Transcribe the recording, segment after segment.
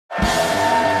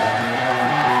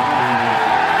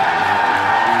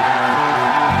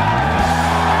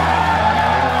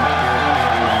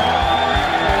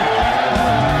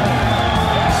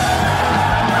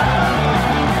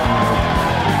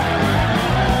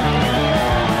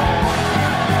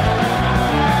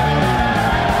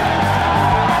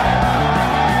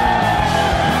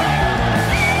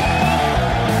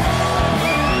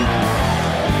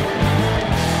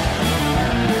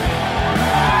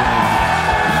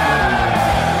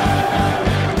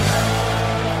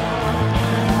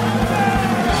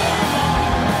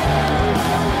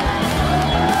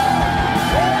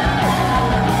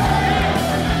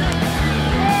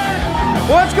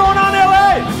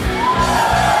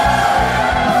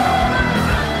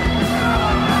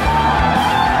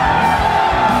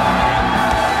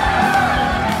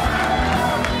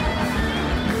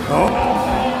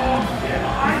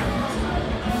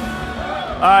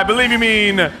I believe you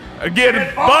mean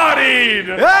get bodied.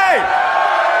 Hey!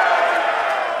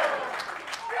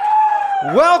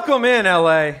 Welcome in,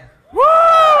 LA. Woo!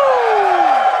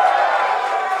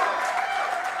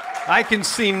 I can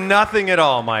see nothing at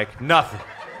all, Mike. Nothing.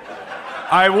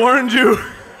 I warned you.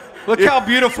 Look how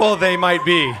beautiful they might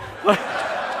be.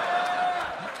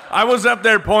 I was up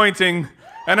there pointing,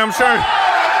 and I'm sure.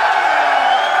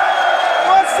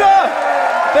 What's up?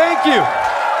 Thank you.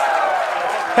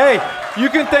 Hey, you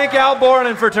can thank Al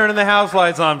Borland for turning the house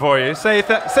lights on for you. Say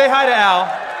hi to Al.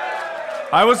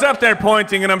 I was up there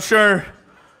pointing, and I'm sure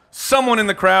someone in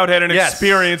the crowd had an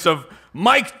experience of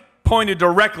Mike pointed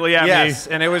directly at me. Yes,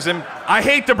 and it was I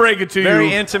hate to break it to you.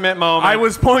 Very intimate moment. I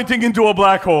was pointing into a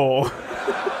black hole.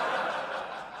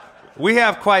 We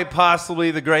have quite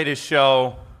possibly the greatest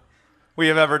show we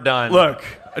have ever done. Look,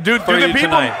 do the people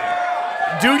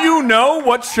tonight. Do you know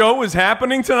what show is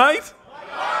happening tonight?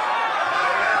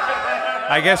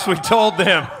 I guess we told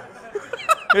them.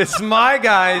 It's my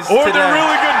guys Or today. they're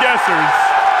really good guessers.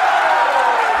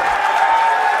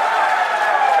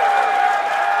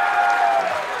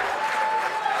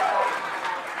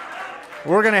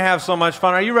 We're going to have so much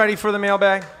fun. Are you ready for the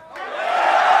mailbag?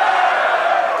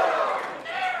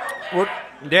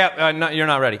 No, you're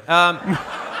not ready.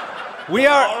 We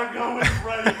are. Largo is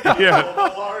ready. Yeah.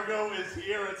 Largo is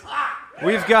here. It's hot.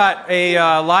 We've got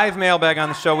a live mailbag on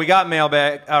the show. We got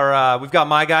mailbag. We've got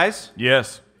my guys.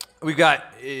 Yes. We've got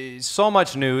so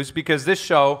much news because this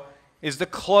show is the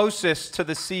closest to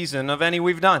the season of any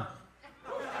we've done.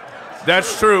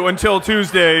 That's true until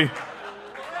Tuesday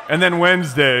and then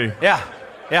Wednesday. Yeah.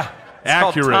 It's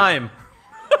Accurate. called time.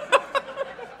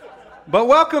 But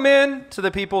welcome in to the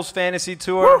People's Fantasy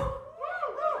Tour.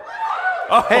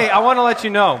 Oh. Hey, I want to let you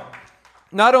know,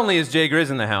 not only is Jay Grizz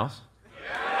in the house,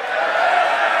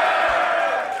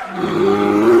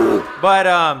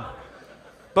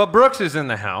 but Brooks is in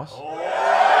the house.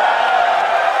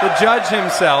 The judge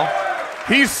himself.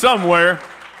 He's somewhere.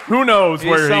 Who knows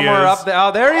where he is? He's somewhere up there.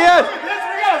 Oh, there he is.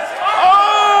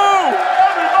 Oh!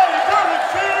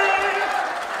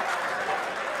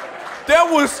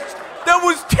 That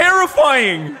was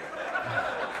terrifying.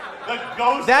 The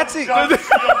ghost That's of it. Judge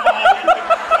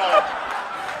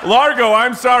Largo,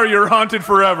 I'm sorry, you're haunted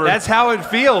forever. That's how it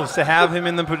feels to have him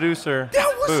in the producer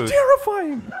That was booth.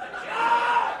 terrifying.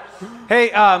 Hey,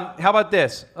 how about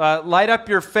this? Light up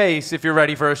your face if you're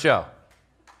ready for a show.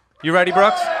 You ready,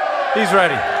 Brooks? He's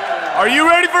ready. Are you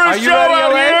ready for a you show ready,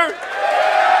 out LA? here?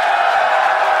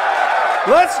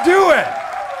 Let's do it!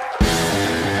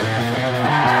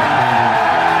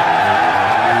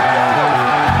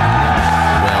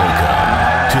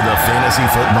 Welcome to the Fantasy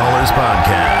Footballers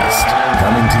Podcast,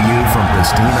 coming to you from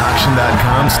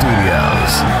pristineauction.com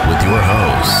studios with your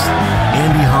hosts,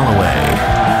 Andy Holloway,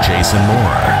 Jason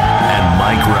Moore, and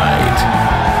Mike Wright.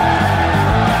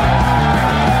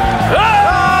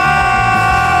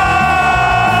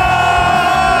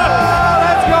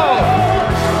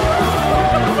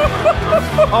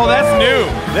 Oh, that's new.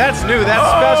 That's new. That's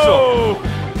special. Oh!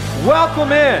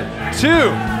 Welcome in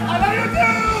to. I love you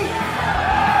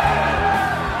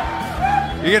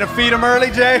too! You gonna feed him early,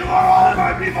 Jay? You are all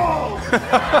my people!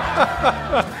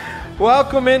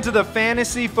 Welcome into the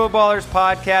Fantasy Footballers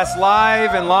Podcast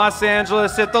live in Los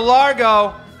Angeles at the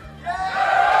Largo.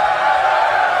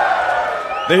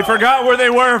 They forgot where they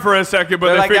were for a second, but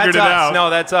They're they like, figured that's it us. out. No,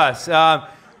 that's us.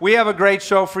 We have a great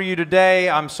show for you today.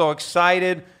 I'm so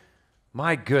excited.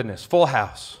 My goodness, full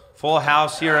house. Full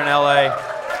house here in LA.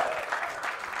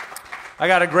 I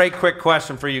got a great quick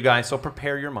question for you guys, so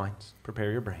prepare your minds, prepare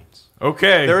your brains.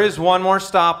 Okay. There is one more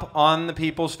stop on the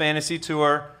People's Fantasy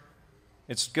Tour.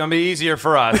 It's going to be easier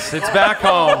for us. It's back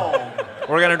home.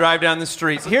 We're going to drive down the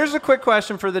streets. Here's a quick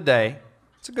question for the day.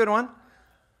 It's a good one.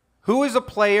 Who is a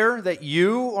player that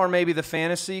you or maybe the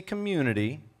fantasy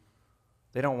community,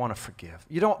 they don't want to forgive?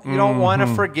 You don't want to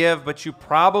forgive, but you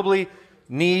probably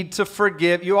need to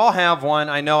forgive. You all have one,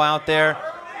 I know, out there.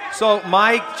 So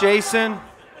Mike, Jason,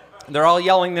 they're all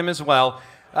yelling them as well.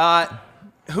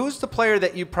 Who's the player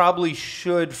that you probably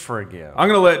should forgive? I'm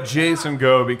going to let Jason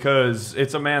go because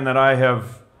it's a man that I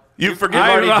have. You forgive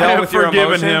already I dealt have with your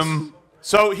forgiven emotions? him,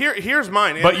 So here's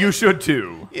mine. but you should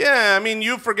too. Yeah, I mean,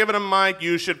 you've forgiven him, Mike.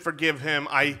 You should forgive him.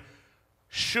 I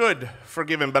should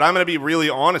forgive him, but I'm going to be really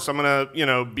honest. I'm going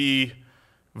to, be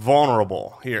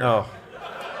vulnerable here. Oh.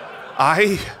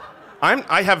 I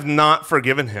have not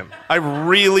forgiven him. I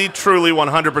really, truly,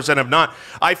 100% have not.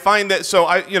 I find that,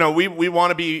 we want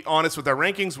to be honest with our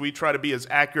rankings. We try to be as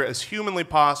accurate as humanly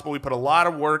possible. We put a lot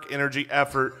of work, energy,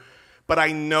 effort. but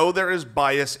I know there is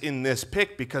bias in this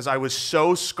pick because I was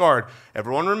so scarred.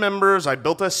 Everyone remembers I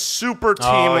built a super team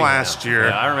last year.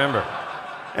 Yeah, I remember.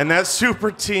 And that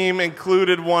super team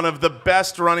included one of the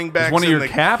best running backs in the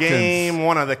game,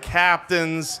 one of the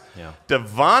captains,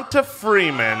 Devonta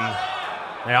Freeman.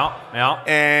 Yeah.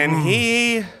 And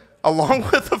he, along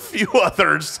with a few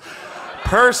others,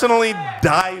 personally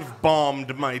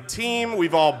dive-bombed my team.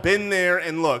 We've all been there.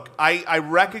 And look, I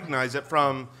recognize it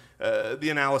from the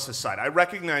analysis side. I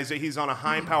recognize that he's on a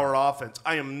high-power offense.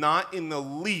 I am not in the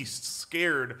least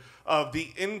scared of the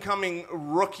incoming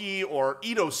rookie or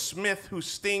Ito Smith who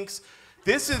stinks.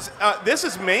 This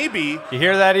is maybe. You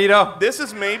hear that, Ito? This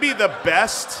is maybe the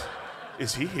best.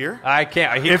 Is he here? I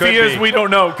can't. If he is, we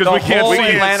don't know because we can't see. The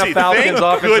whole Atlanta Falcons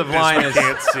offensive line is.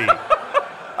 Can't see.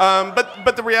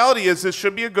 But the reality is this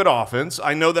should be a good offense.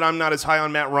 I know that I'm not as high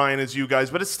on Matt Ryan as you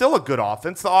guys, but it's still a good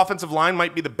offense. The offensive line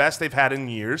might be the best they've had in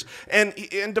years. And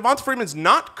Devonta Freeman's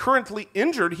not currently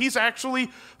injured. He's actually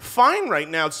fine right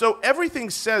now. So everything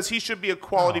says he should be a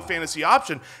quality fantasy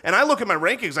option. And I look at my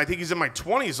rankings, I think he's in my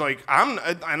 20s. I'm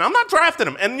not drafting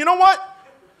him. And you know what?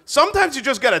 Sometimes you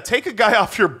just got to take a guy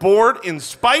off your board in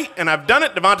spite, and I've done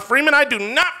it. Devonta Freeman, I do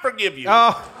not forgive you.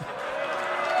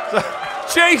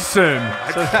 Jason!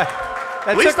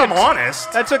 At least I'm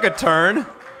honest. That took a turn.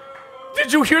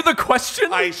 Did you hear the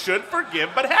question? I should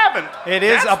forgive, but haven't.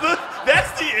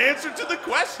 That's the answer to the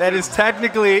question. That is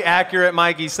technically accurate,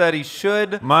 Mike. He said he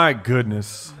should. My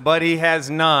goodness. But he has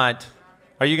not.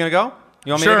 Are you going to go?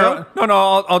 You want me to go?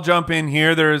 No, I'll jump in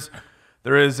here. There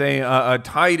is a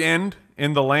tight end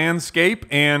in the landscape,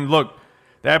 and look,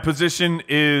 that position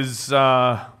has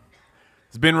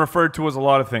been referred to as a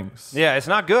lot of things. Yeah, it's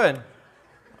not good.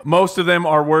 Most of them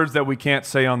are words that we can't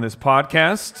say on this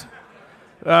podcast.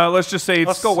 Let's just say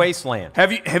let's go wasteland.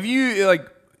 Have you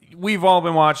we've all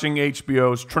been watching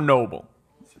HBO's Chernobyl.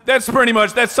 That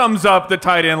sums up the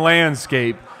tight end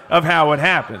landscape of how it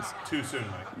happens. Too soon,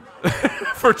 Mike.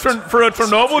 for a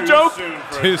Chernobyl joke?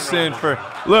 Too soon for.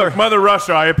 Look, Mother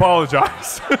Russia, I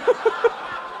apologize.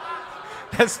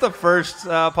 That's the first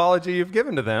apology you've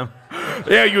given to them.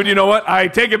 Yeah, you know what? I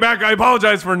take it back. I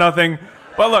apologize for nothing.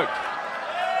 But look,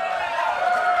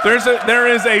 there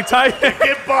is a tight end.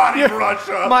 Get body,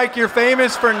 Russia. Mike, you're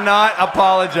famous for not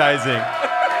apologizing.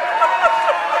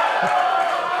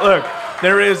 Look,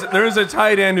 there is a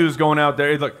tight end who's going out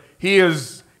there. Look, he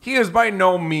is by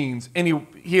no means, and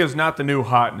he is not the new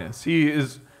hotness.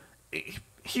 He's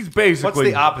basically. What's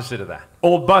the opposite of that?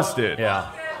 Old busted.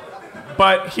 Yeah.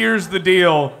 But here's the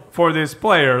deal for this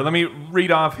player. Let me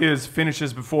read off his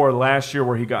finishes before last year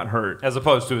where he got hurt. As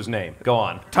opposed to his name. Go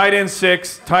on. Tight end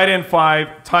 6, tight end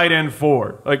 5, tight end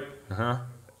 4.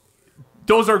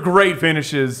 Those are great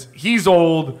finishes. He's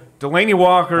old. Delaney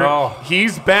Walker,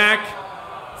 he's back.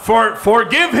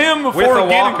 Forgive him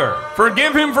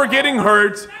forgive him for getting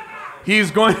hurt.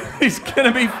 He's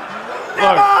gonna be.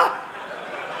 Look,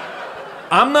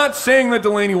 I'm not saying that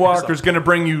Delaney Walker is going to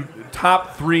bring you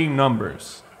top 3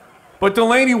 numbers, but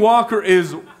Delaney Walker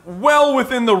is well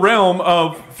within the realm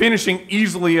of finishing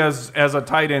easily as a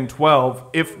tight end 12,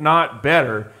 if not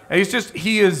better. And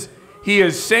he is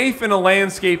safe in a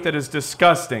landscape that is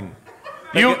disgusting.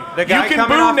 You can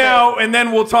boo now, and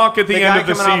then we'll talk at the end of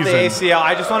the season. Off the ACL,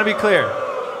 I just want to be clear.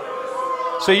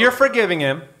 So you're forgiving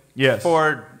him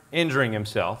for injuring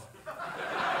himself.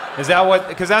 Is that what?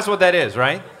 Because that's what that is,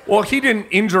 right? Well, he didn't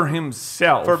injure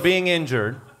himself. For being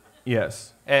injured.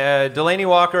 Yes. Delaney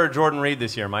Walker or Jordan Reed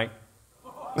this year, Mike?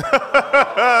 We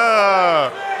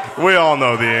all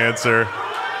know the answer.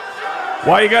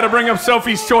 Why you got to bring up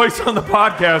Sophie's Choice on the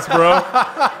podcast, bro?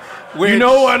 You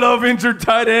know I love injured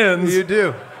tight ends. You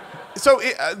do. So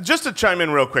just to chime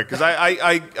in real quick, because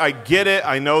I get it.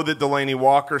 I know that Delaney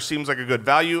Walker seems like a good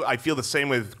value. I feel the same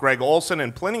with Greg Olsen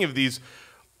and plenty of these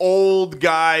old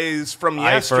guys from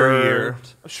yesteryear.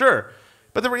 Sure.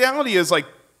 But the reality is,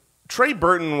 Trey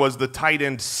Burton was the tight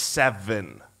end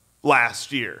 7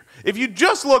 last year. If you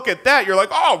just look at that, you're like,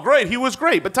 oh, great, he was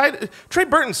great. But Trey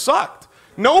Burton sucked.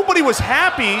 Nobody was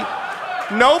happy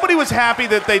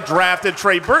that they drafted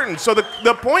Trey Burton. So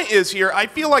the point is here, I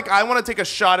feel like I want to take a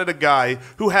shot at a guy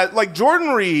who has, like Jordan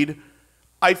Reed,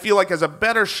 I feel like has a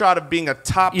better shot of being a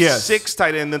top 6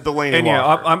 tight end than Delaney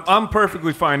Walker. Yeah, I'm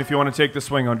perfectly fine if you want to take the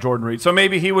swing on Jordan Reed. So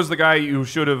maybe he was the guy you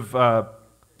should have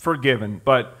forgiven.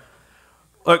 But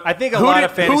look, I think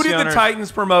who did the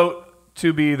Titans promote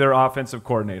to be their offensive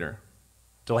coordinator?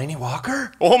 Delaney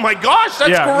Walker? Oh my gosh,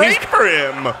 that's great for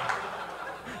him.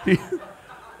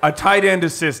 A tight end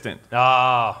assistant.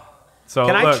 Oh. So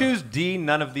Can I choose D,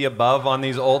 none of the above on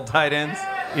these old tight ends?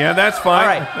 Yeah, that's fine. All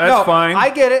right. That's fine. I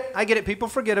get it. I get it. People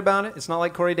forget about it. It's not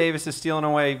like Corey Davis is stealing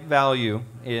away value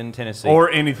in Tennessee. Or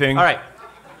anything. All right.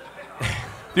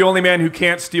 The only man who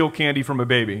can't steal candy from a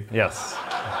baby. Yes.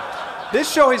 This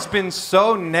show has been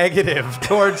so negative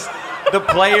towards the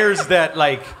players that,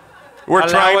 like, We're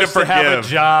trying to to forgive. have a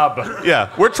job. Yeah,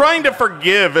 we're trying to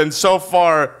forgive, and so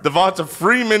far, Devonta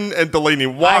Freeman and Delaney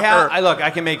Walker. Look, I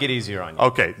can make it easier on you.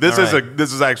 Okay, this All is right.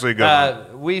 this is actually a good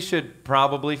one. We should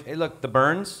probably look the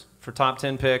Burns for top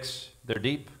 10 picks. They're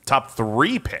deep. Top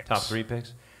 3 picks. Top 3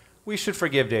 picks. We should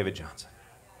forgive David Johnson.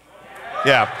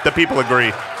 Yeah, the people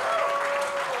agree.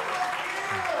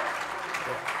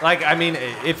 Like, I mean,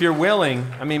 if you're willing,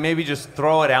 I mean, maybe just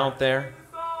throw it out there.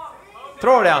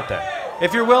 Throw it out there.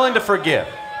 If you're willing to forgive.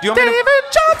 Do you want me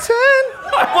David Johnson!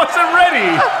 I wasn't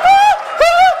ready.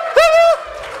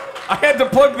 I had to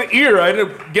plug the ear. I had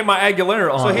to get my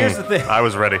Aguilera on. So here's the thing. I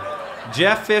was ready.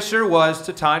 Jeff Fisher was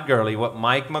to Todd Gurley what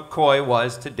Mike McCoy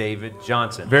was to David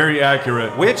Johnson. Very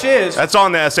accurate. Which is... That's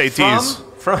on the SATs.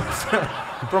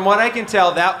 From what I can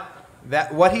tell,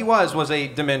 that what he was a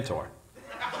Dementor.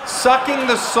 Sucking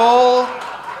the soul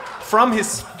from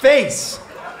his face.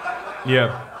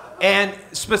 Yeah. And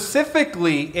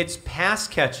specifically, it's pass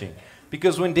catching.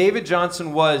 Because when David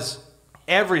Johnson was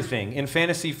everything in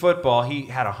fantasy football, he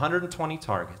had 120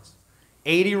 targets,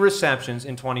 80 receptions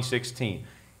in 2016.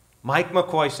 Mike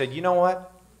McCoy said, you know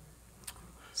what?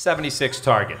 76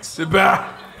 targets,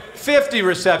 50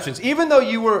 receptions. Even though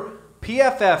you were,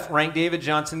 PFF ranked David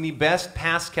Johnson the best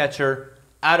pass catcher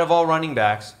out of all running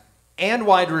backs and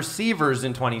wide receivers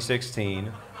in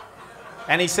 2016.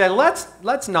 And he said, let's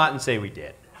not and say we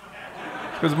did.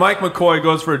 Because Mike McCoy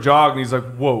goes for a jog and he's like,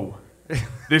 whoa,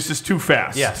 this is too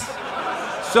fast. Yes.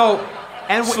 So,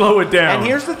 slow it down. And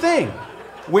here's the thing.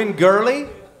 When Gurley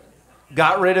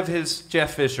got rid of his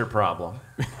Jeff Fisher problem,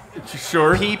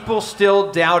 Sure. people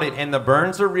still doubt it. And the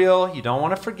burns are real. You don't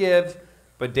want to forgive.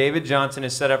 But David Johnson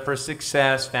is set up for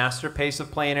success, faster pace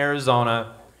of play in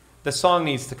Arizona. The song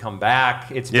needs to come back.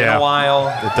 It's been a while.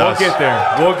 It does. We'll get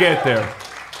there. We'll get there.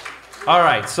 All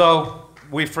right, so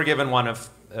we've forgiven one of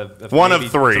One maybe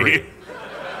of 3.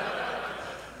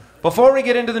 Before we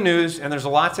get into the news, and there's a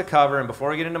lot to cover, and before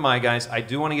we get into my guys, I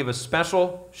do want to give a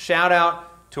special shout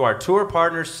out to our tour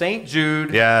partner, St.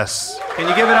 Jude. Yes. Can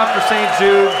you give it up for St.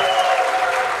 Jude?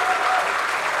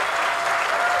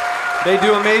 They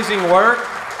do amazing work.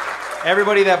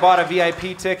 Everybody that bought a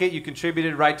VIP ticket, you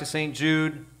contributed right to St.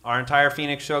 Jude. Our entire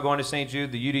Phoenix show going to St.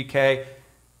 Jude, the UDK.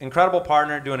 Incredible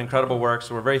partner, doing incredible work,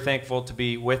 so we're very thankful to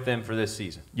be with them for this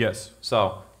season. Yes.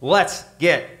 So let's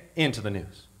get into the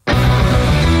news.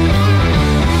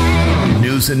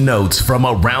 News and notes from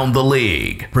around the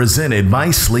league, presented by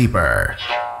Sleeper.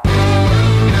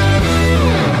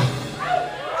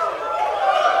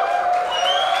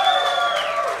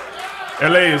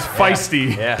 LA is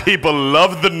feisty. Yeah. People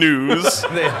love the news.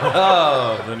 They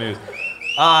love the news.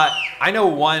 I know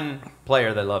one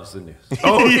player that loves the news.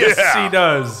 Oh, yes, Yeah. he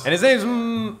does. And his name's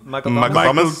Michael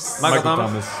Thomas. Michael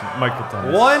Thomas. Michael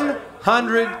Thomas.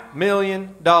 $100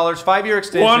 million, 5-year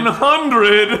extension.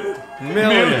 100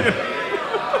 million.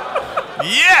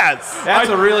 Yes! That's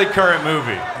a really current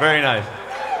movie. Very nice.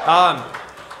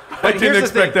 I But didn't here's the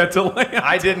expect thing. that to land.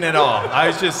 I didn't at all. I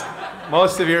was just,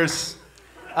 most of yours.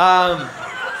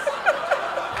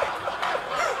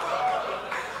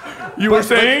 You were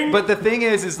saying? But the thing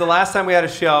is the last time we had a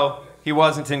show, he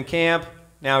wasn't in camp.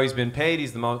 Now he's been paid.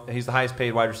 He's the highest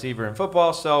paid wide receiver in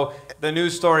football. So the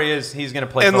news story is he's going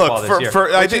to play And football look, this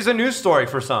year. I Which think- is a news story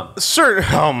for some.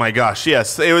 Oh my gosh,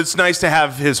 yes. It was nice to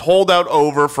have his holdout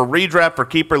over for redraft, for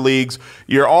keeper leagues.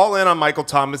 You're all in on Michael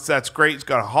Thomas. That's great. He's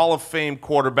got a Hall of Fame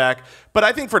quarterback. But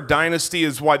I think for Dynasty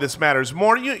is why this matters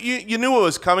more. You knew it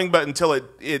was coming, but until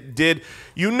it did,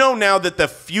 you know now that the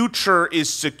future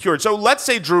is secured. So let's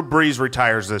say Drew Brees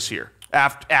retires this year,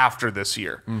 after this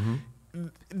year. Mm-hmm.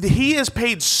 He is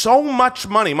paid so much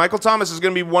money. Michael Thomas is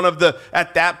going to be one of the,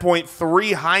 at that point,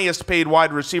 3 highest paid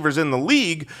wide receivers in the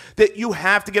league that you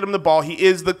have to get him the ball. He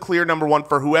is the clear number 1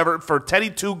 for whoever, for Teddy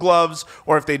Two Gloves,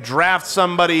 or if they draft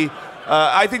somebody.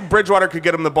 I think Bridgewater could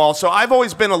get him the ball. So I've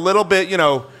always been a little bit,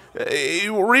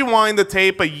 rewind the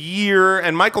tape a year,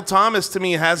 and Michael Thomas to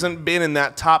me hasn't been in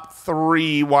that top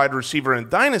 3 wide receiver in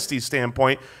Dynasty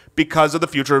standpoint because of the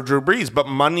future of Drew Brees. But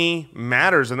money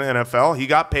matters in the NFL. He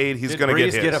got paid. He's going to get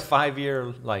his. Did Brees get a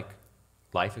 5-year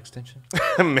life extension?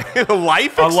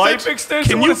 Life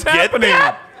extension? Can What you is get happening?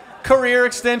 that? Career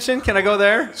extension? Can I go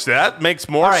there? So that makes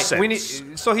more All right,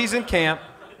 sense. so he's in camp.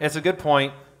 It's a good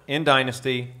point. In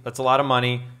Dynasty, that's a lot of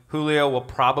money. Julio will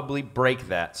probably break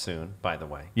that soon, by the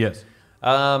way. Yes.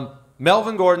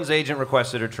 Melvin Gordon's agent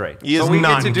requested a trade. He is so we get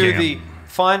not to in do camp. the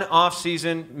fun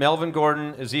offseason. Melvin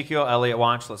Gordon, Ezekiel Elliott,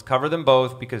 watch. Let's cover them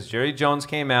both because Jerry Jones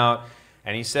came out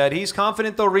and he said he's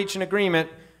confident they'll reach an agreement,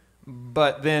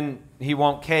 but then he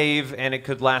won't cave and it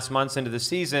could last months into the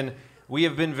season. We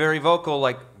have been very vocal,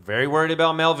 like very worried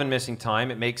about Melvin missing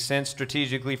time. It makes sense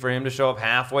strategically for him to show up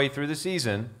halfway through the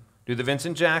season, do the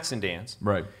Vincent Jackson dance.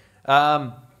 Right.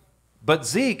 But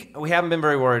Zeke, we haven't been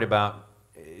very worried about.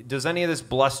 Does any of this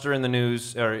bluster in the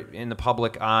news or in the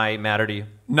public eye matter to you?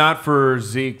 Not for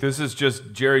Zeke. This is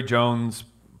just Jerry Jones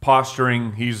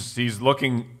posturing. He's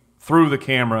looking through the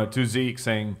camera to Zeke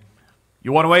saying,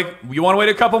 "You want to wait? You want to wait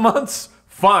a couple months?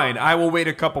 Fine, I will wait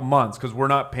a couple months because we're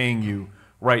not paying you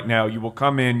right now. You will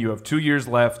come in. You have 2 years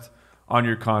left on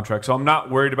your contract. So I'm not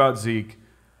worried about Zeke."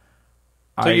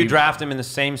 So you draft him in the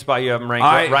same spot you have him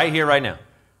ranked right here, right now?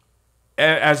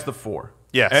 As the 4.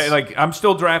 Yes. Like I'm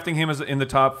still drafting him as in the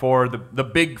top 4, the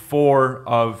big 4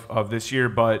 of this year,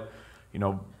 but you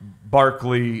know,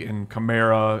 Barkley and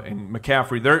Kamara and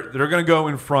McCaffrey, they're going to go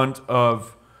in front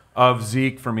of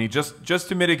Zeke for me, just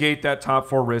to mitigate that top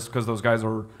 4 risk because those guys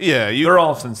are they're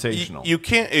all sensational. You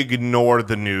can't ignore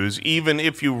the news, even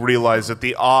if you realize that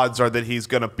the odds are that he's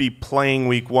going to be playing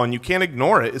week 1. You can't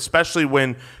ignore it, especially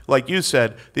when, like you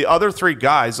said, the other 3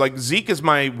 guys, like Zeke is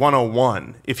my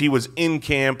 101. If he was in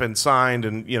camp and signed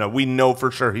and, you know, we know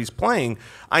for sure he's playing,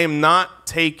 I am not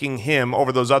taking him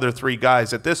over those other 3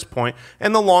 guys at this point.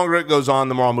 And the longer it goes on,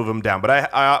 the more I'll move him down.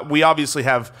 But we obviously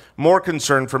have more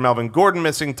concern for Melvin Gordon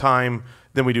missing time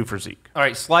than we do for Zeke. All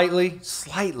right, slightly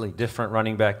different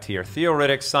running back tier. Theo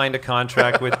Riddick signed a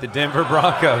contract with the Denver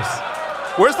Broncos.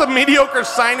 Where's the mediocre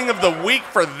signing of the week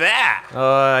for that?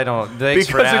 I don't. Thanks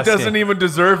for asking. Because it doesn't even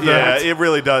deserve that. Yeah, it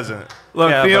really doesn't.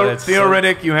 Look, Yeah, Theo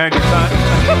Riddick, you had your time.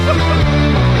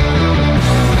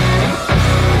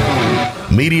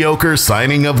 Mediocre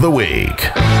signing of the week.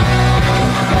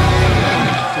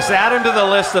 Just add him to the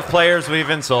list of players we've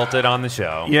insulted on the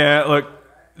show. Yeah, look,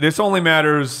 this only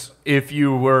matters if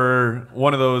you were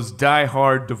one of those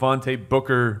diehard Devontae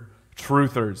Booker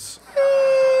truthers.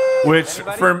 Which,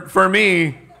 for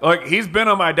me, like he's been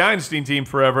on my dynasty team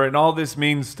forever, and all this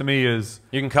means to me is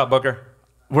You can cut Booker.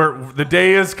 the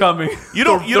day is coming.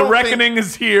 The reckoning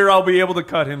is here. I'll be able to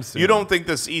cut him soon. You don't think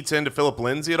this eats into Philip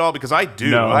Lindsay at all? Because I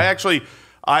do. No.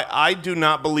 I do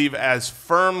not believe as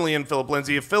firmly in Philip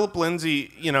Lindsay. If Philip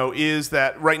Lindsay, you know, is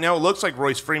that right now it looks like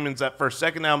Royce Freeman's that first,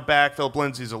 second down back. Philip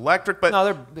Lindsay's electric, but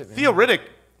Theo Riddick.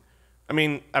 I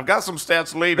mean, I've got some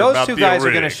stats later. Those about two Theo guys are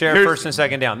Riddick. going to share first and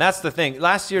second down. That's the thing.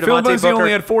 Last year, Phil Devontae Lindsay Booker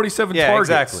only had 47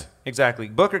 targets. Exactly.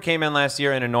 Booker came in last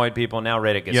year and annoyed people. Now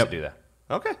Riddick gets to do that.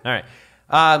 Okay. All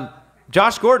right.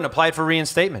 Josh Gordon applied for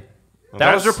reinstatement.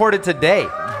 That was reported today.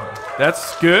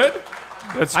 That's good.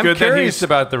 I'm curious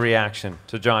about the reaction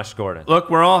to Josh Gordon. Look,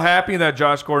 we're all happy that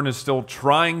Josh Gordon is still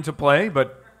trying to play,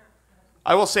 but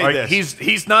I will say this: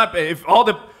 he's not. If all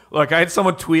the look, I had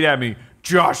someone tweet at me,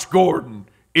 Josh Gordon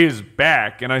is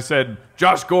back, and I said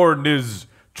Josh Gordon is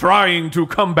trying to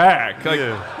come back. Like,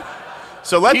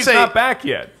 so let's he's say not back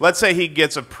yet. Let's say he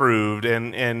gets approved,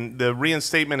 and the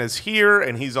reinstatement is here,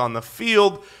 and he's on the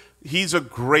field. He's a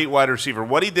great wide receiver.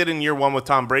 What he did in year 1 with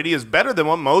Tom Brady is better than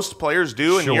what most players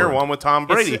do in year 1 with Tom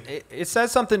Brady. It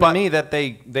says something to me that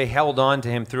they held on to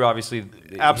him through obviously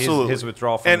his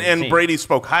withdrawal from the team. And Brady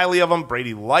spoke highly of him.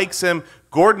 Brady likes him.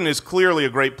 Gordon is clearly a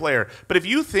great player. But if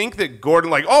you think that Gordon,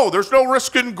 like, oh, there's no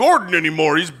risk in Gordon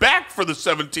anymore. He's back for the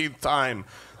 17th time.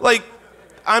 Like,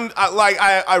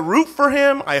 I root for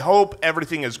him. I hope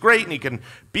everything is great and he can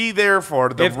be there for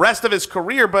the rest of his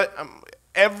career. But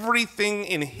everything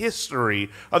in history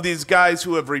of these guys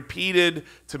who have repeated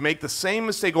to make the same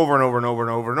mistake over and over and over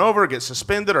and over and over, get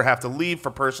suspended or have to leave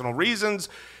for personal reasons,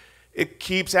 it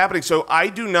keeps happening. So I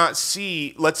do not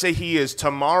see, let's say he is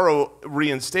tomorrow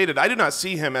reinstated, I do not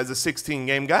see him as a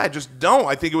 16-game guy. I just don't.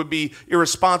 I think it would be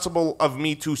irresponsible of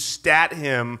me to stat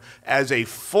him as a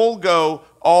full go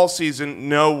all season,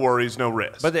 no worries, no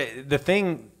risk. But the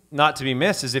thing not to be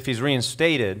missed is if he's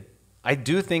reinstated, I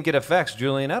do think it affects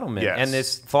Julian Edelman. Yes. And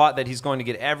this thought that he's going to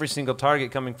get every single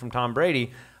target coming from Tom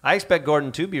Brady, I expect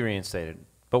Gordon to be reinstated.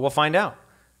 But we'll find out.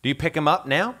 Do you pick him up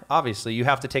now? Obviously, you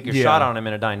have to take your shot on him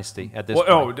in a dynasty at this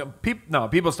point.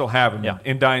 People still have him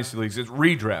in dynasty leagues. It's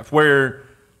redraft. Where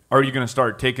are you going to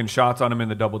start taking shots on him in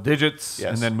the double digits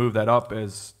and then move that up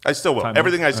as I still will.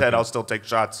 Everything I said, I'll still take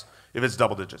shots if it's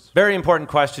double digits. Very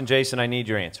important question, Jason. I need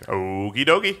your answer. Okie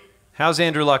dokie. How's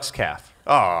Andrew Luck's calf?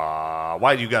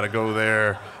 Why do you got to go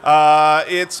there?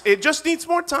 It just needs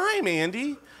more time,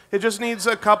 Andy. It just needs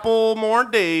a couple more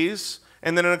days,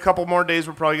 and then in a couple more days,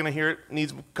 we're probably going to hear it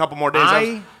needs a couple more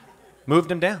days.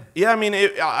 moved him down. Yeah, I mean,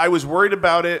 I was worried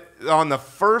about it on the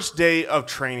first day of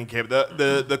training camp.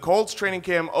 The Colts training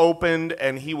camp opened,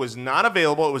 and he was not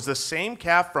available. It was the same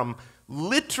calf from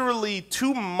literally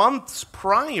 2 months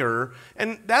prior,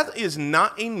 and that is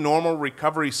not a normal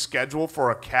recovery schedule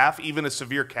for a calf, even a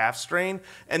severe calf strain.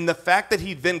 And the fact that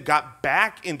he then got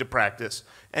back into practice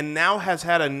and now has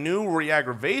had a new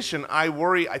re-aggravation, I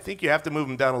worry. I think you have to move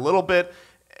him down a little bit.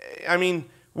 I mean,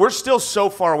 we're still so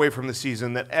far away from the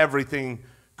season that everything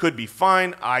could be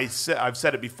fine. I've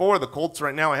said it before. The Colts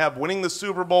right now, I have winning the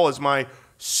Super Bowl as my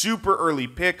super early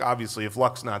pick. Obviously, if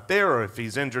Luck's not there or if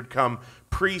he's injured come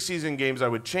preseason games, I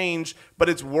would change. But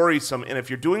it's worrisome. And if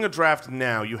you're doing a draft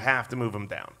now, you have to move him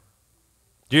down.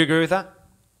 Do you agree with that?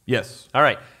 Yes. All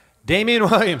right. Damian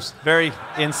Williams, very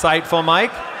insightful,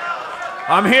 Mike.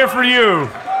 I'm here for you.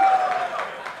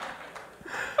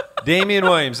 Damian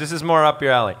Williams, this is more up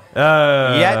your alley.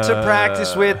 Yet to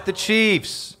practice with the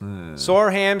Chiefs.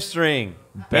 Sore hamstring.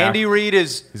 Andy Reid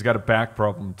is He's got a back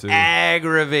problem, too.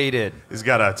 aggravated. He's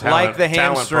got a Like the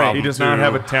talent hamstring. problem, He does too. not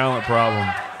have a talent problem.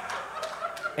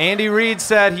 Andy Reid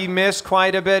said he missed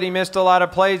quite a bit. He missed a lot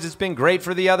of plays. It's been great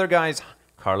for the other guys.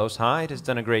 Carlos Hyde has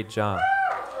done a great job.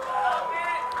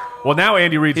 Well, now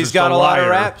Andy Reid's He's just got a lot of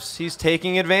liar. reps. He's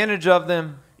taking advantage of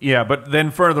them. Yeah, but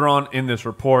then further on in this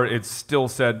report, it still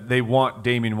said they want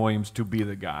Damian Williams to be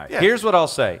the guy. Yeah. Here's what I'll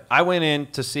say. I went in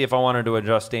to see if I wanted to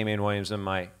adjust Damian Williams in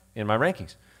my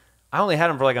rankings. I only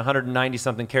had him for like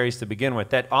 190-something carries to begin with.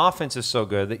 That offense is so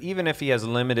good that even if he has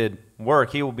limited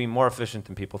work, he will be more efficient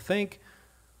than people think.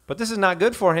 But this is not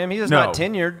good for him. He is not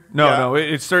tenured. No,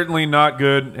 it's certainly not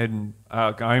good. And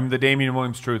I'm the Damian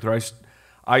Williams truther.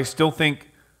 I still think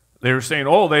they were saying,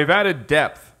 oh, they've added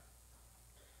depth.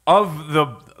 Of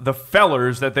the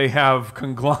fellers that they have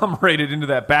conglomerated into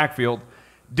that backfield,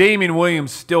 Damian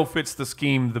Williams still fits the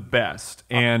scheme the best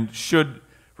and should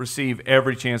receive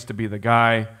every chance to be the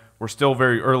guy. We're still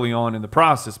very early on in the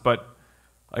process, but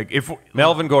like if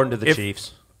Melvin Gordon to the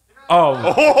Chiefs. Oh,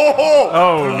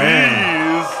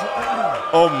 man. please.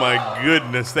 Oh, my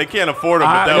goodness. They can't afford him,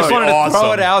 but that I would just be wanted to awesome.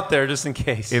 throw it out there just in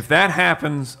case. if that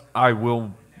happens, I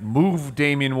will move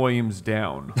Damian Williams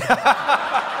down.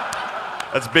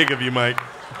 That's big of you, Mike.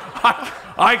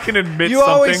 I can admit you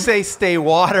something. always say stay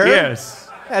water. Yes.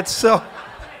 That's so.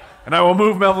 And I will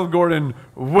move Melvin Gordon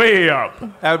way up.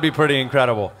 That would be pretty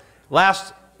incredible.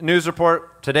 Last news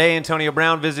report today: Antonio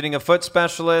Brown visiting a foot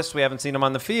specialist. We haven't seen him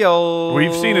on the field.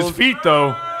 We've seen his feet,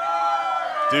 though.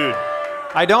 Dude.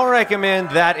 I don't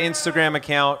recommend that Instagram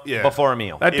account before a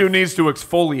meal. That dude needs to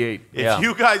exfoliate. If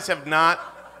you guys have not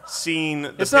seen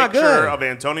the It's not picture good. of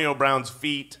Antonio Brown's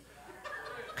feet,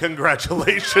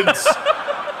 congratulations.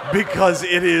 Because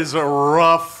it is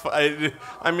rough.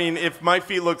 I mean, if my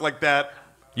feet looked like that,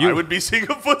 I would be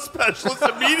seeing a foot specialist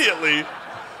immediately.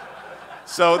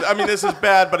 So, I mean, this is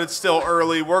bad, but it's still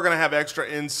early. We're going to have extra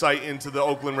insight into the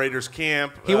Oakland Raiders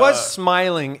camp. He was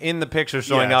smiling in the picture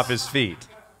showing yes. off his feet,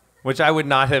 which I would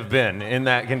not have been in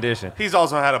that condition. He's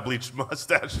also had a bleached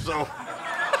mustache, so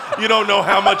you don't know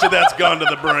how much of that's gone to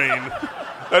the brain.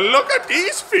 And look at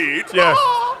these feet. Yeah.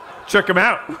 Check him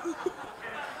out.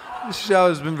 This show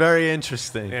has been very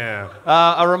interesting. Yeah.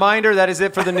 A reminder, that is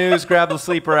it for the news. Grab the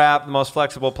Sleeper app, the most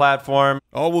flexible platform.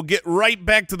 Oh, we'll get right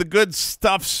back to the good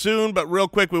stuff soon, but real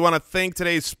quick, we want to thank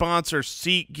today's sponsor,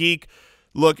 SeatGeek.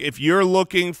 Look, if you're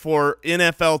looking for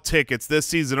NFL tickets this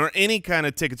season or any kind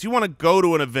of tickets, you want to go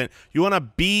to an event, you want to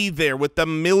be there with the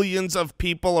millions of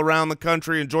people around the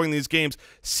country enjoying these games,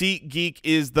 SeatGeek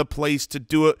is the place to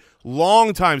do it.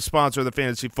 Longtime sponsor of the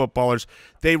Fantasy Footballers.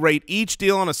 They rate each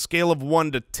deal on a scale of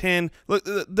 1 to 10. Look,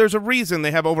 there's a reason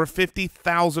they have over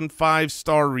 50,000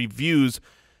 five-star reviews.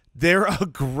 They're a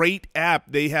great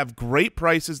app. They have great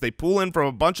prices. They pull in from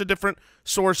a bunch of different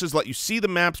sources, let you see the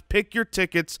maps, pick your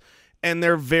tickets, and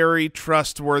they're very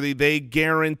trustworthy. They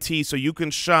guarantee so you can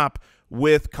shop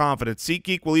with confidence.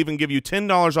 SeatGeek will even give you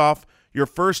 $10 off your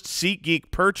first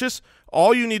SeatGeek purchase.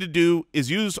 All you need to do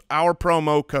is use our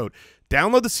promo code.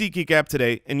 Download the SeatGeek app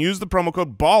today and use the promo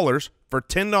code BALLERS for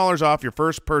 $10 off your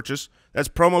first purchase. That's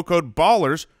promo code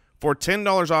BALLERS for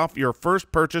 $10 off your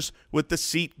first purchase with the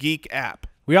SeatGeek app.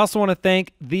 We also want to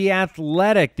thank The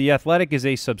Athletic. The Athletic is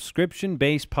a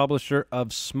subscription-based publisher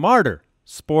of smarter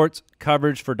sports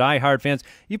coverage for diehard fans.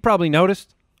 You've probably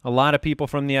noticed a lot of people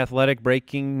from The Athletic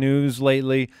breaking news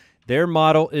lately. Their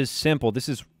model is simple. This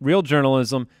is real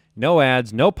journalism, no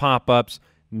ads, no pop-ups,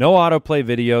 no autoplay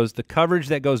videos, the coverage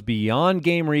that goes beyond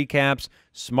game recaps,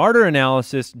 smarter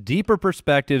analysis, deeper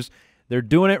perspectives. They're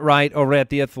doing it right over at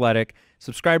The Athletic.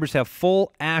 Subscribers have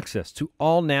full access to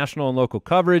all national and local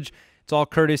coverage. It's all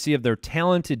courtesy of their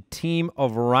talented team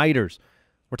of writers.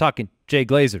 We're talking Jay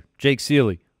Glazer, Jake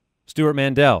Seeley, Stuart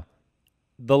Mandel.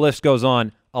 The list goes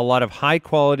on. A lot of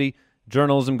high-quality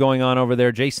journalism going on over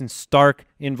there. Jason Stark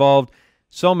involved.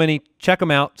 So many. Check them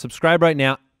out. Subscribe right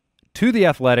now to The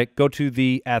Athletic. Go to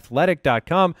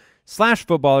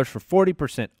theathletic.com/footballers for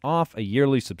 40% off a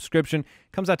yearly subscription.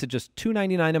 Comes out to just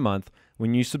 $2.99 a month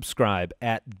when you subscribe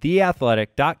at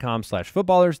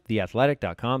theathletic.com/footballers,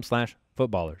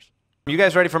 theathletic.com/footballers. You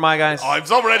guys ready for my guys? Oh, I'm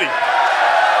so ready.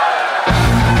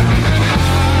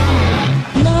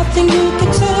 Nothing you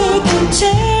can take can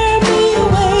tear me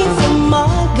away from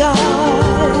my guy.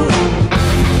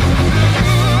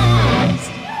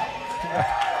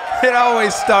 It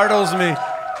always startles me.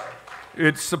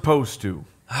 It's supposed to,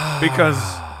 because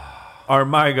our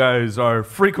my guys are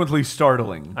frequently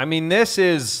startling. I mean,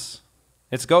 it's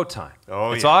go time.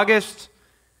 Oh, it's yeah. August.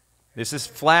 This is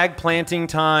flag planting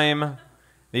time.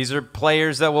 These are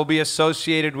players that will be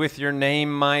associated with your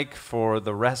name, Mike, for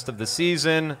the rest of the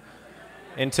season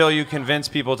until you convince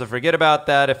people to forget about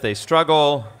that if they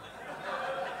struggle.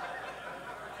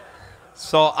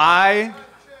 So My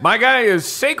guy is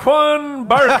Saquon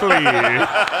Barkley.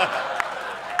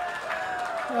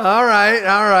 All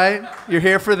right. You're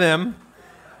here for them.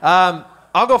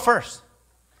 I'll go first.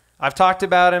 I've talked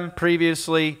about him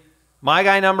previously. My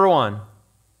guy number one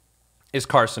is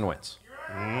Carson Wentz.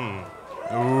 Ooh.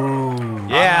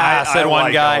 Yeah, I said one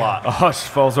like guy. a lot. A hush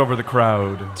falls over the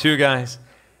crowd. Two guys.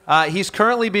 He's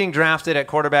currently being drafted at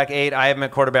quarterback 8. I have him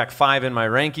at quarterback 5 in my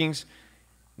rankings.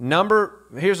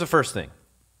 Here's the first thing.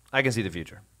 I can see the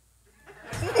future.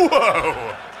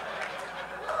 Whoa.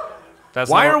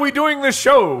 Why are we doing this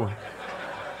show?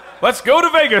 Let's go to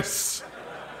Vegas.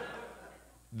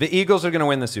 The Eagles are going to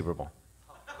win the Super Bowl.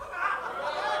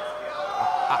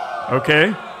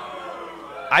 Okay.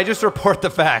 I just report the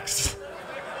facts.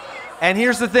 And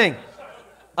here's the thing.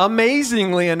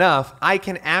 Amazingly enough, I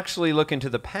can actually look into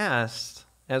the past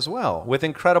as well with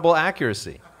incredible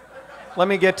accuracy. Let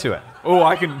me get to it. Oh,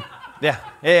 I can. Yeah.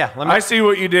 I see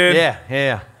what you did.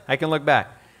 Yeah. I can look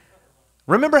back.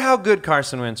 Remember how good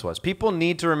Carson Wentz was. People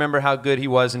need to remember how good he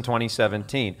was in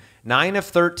 2017. 9 of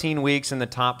 13 weeks in the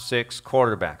top 6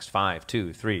 quarterbacks. 5,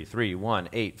 2, 3, 3, 1,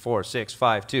 8, 4, 6,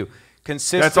 5, 2.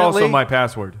 Consistently. That's also my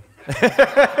password.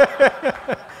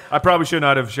 I probably should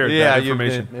not have shared that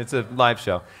information. It's a live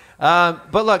show.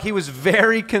 But look, he was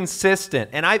very consistent.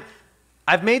 And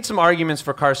I've made some arguments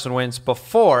for Carson Wentz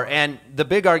before, and the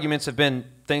big arguments have been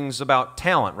things about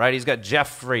talent, right? He's got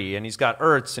Jeffrey, and he's got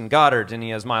Ertz and Goddard, and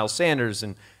he has Miles Sanders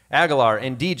and Aguilar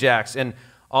and Djax. And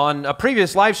on a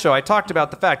previous live show, I talked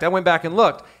about the fact, I went back and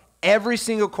looked, every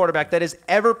single quarterback that has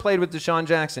ever played with Deshaun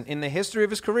Jackson in the history of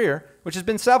his career, which has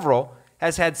been several,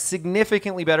 has had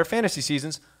significantly better fantasy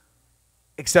seasons,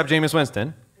 except Jameis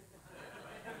Winston,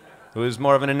 who is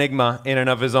more of an enigma in and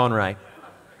of his own right.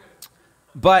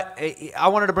 But I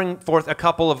wanted to bring forth a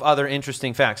couple of other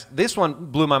interesting facts. This one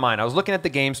blew my mind. I was looking at the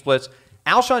game splits.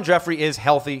 Alshon Jeffrey is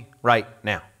healthy right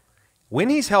now. When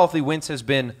he's healthy, Wentz has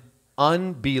been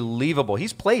unbelievable.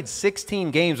 He's played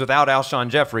 16 games without Alshon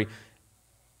Jeffrey,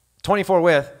 24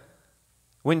 with.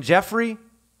 When Jeffrey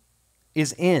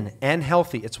is in and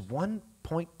healthy, it's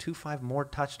 1.25 more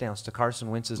touchdowns to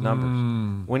Carson Wentz's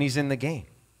numbers when he's in the game.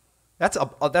 That's a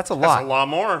lot. That's a lot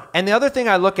more. And the other thing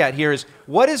I look at here is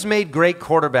what has made great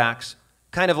quarterbacks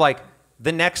kind of like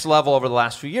the next level over the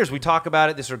last few years. We talk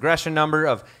about it, this regression number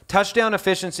of touchdown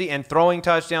efficiency and throwing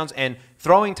touchdowns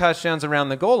around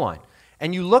the goal line.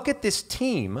 And you look at this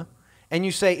team and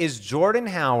you say, is Jordan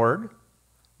Howard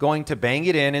going to bang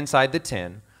it in inside the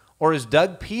 10, or is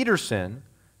Doug Peterson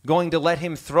going to let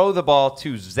him throw the ball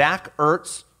to Zach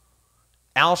Ertz,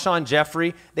 Alshon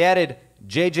Jeffrey? They added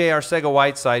J.J.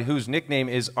 Arcega-Whiteside, whose nickname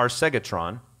is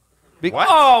Arcegatron. What?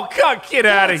 Oh, God, get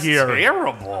out of here.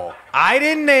 Terrible. I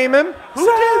didn't name him. Who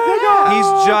did? He's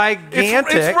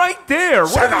gigantic. It's right there.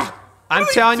 I'm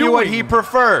telling you what he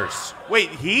prefers. Wait,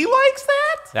 he likes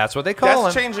that? That's what they call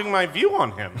That's him. changing my view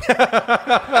on him.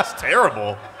 That's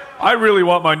terrible. I really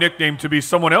want my nickname to be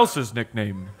someone else's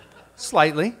nickname.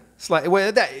 Slightly.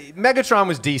 Well, Megatron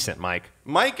was decent, Mike.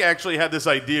 Mike actually had this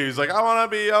idea. He's like, I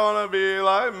want to be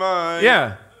like Mike.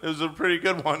 Yeah. It was a pretty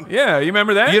good one. Yeah, you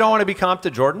remember that? You don't want to be comped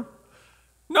to Jordan?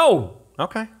 No.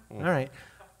 Okay. All right.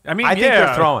 I mean, I think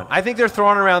they're throwing. I think they're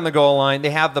throwing around the goal line.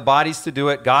 They have the bodies to do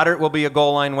it. Goddard will be a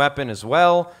goal line weapon as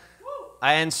well.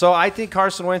 And so I think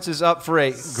Carson Wentz is up for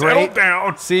a great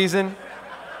season.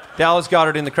 Dallas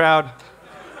Goddard in the crowd.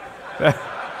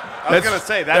 I was going to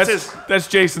say, that's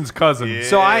Jason's cousin. Yeah.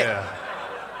 So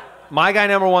my guy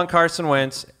number one, Carson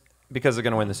Wentz, because they're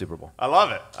going to win the Super Bowl. I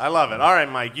love it. All right,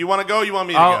 Mike. You want to go? You want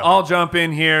me to go? I'll jump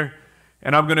in here,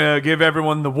 and I'm going to give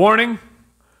everyone the warning.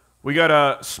 We got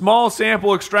a small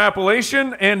sample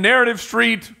extrapolation and Narrative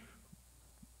Street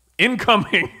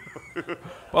incoming.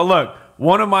 But look,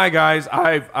 one of my guys,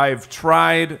 I've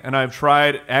tried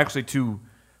actually to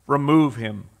remove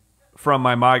him from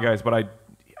my guys, but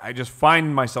I just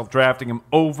find myself drafting him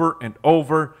over and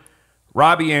over.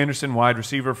 Robbie Anderson, wide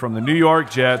receiver from the New York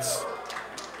Jets.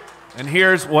 And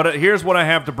here's what I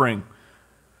have to bring.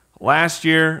 Last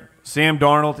year, Sam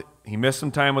Darnold, he missed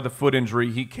some time with a foot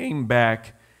injury. He came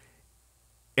back,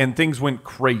 and things went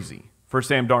crazy for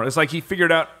Sam Darnold. It's like he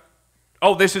figured out,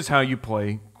 oh, this is how you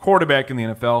play quarterback in the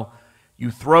NFL.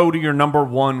 You throw to your number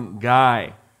one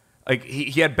guy. Like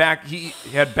he had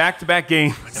back-to-back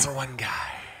games. Number one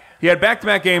guy. He had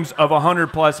back-to-back games of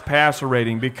 100-plus passer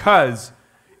rating because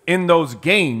in those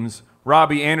games,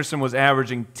 Robbie Anderson was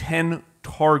averaging 10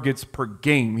 targets per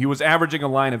game. He was averaging a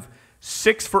line of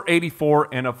 6 for 84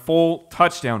 and a full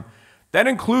touchdown. That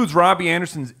includes Robbie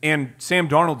Anderson's and Sam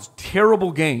Darnold's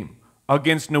terrible game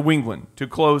against New England to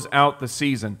close out the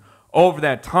season. Over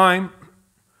that time,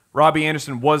 Robbie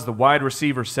Anderson was the wide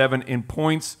receiver 7 in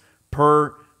points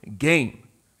per game.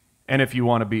 And if you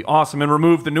want to be awesome and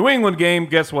remove the New England game,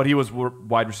 guess what? He was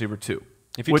wide receiver 2.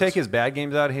 If you take his bad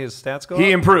games out, his stats go up?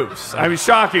 He improves. I mean,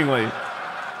 shockingly.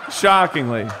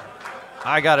 Shockingly.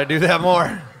 I got to do that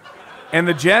more. And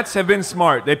the Jets have been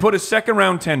smart. They put a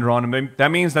second-round tender on him.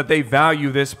 That means that they value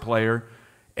this player.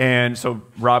 And so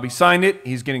Robbie signed it.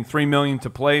 He's getting $3 million to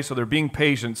play, so they're being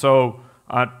patient. So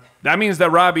that means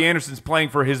that Robbie Anderson's playing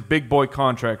for his big boy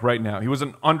contract right now. He was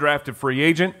an undrafted free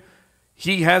agent.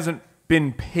 He hasn't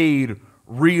been paid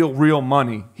real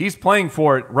money. He's playing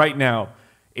for it right now.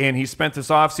 And he spent this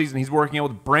offseason, he's working out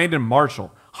with Brandon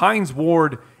Marshall. Hines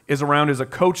Ward is around as a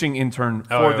coaching intern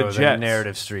for the Jets.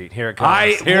 Narrative Street. Here it comes.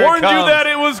 I warned you that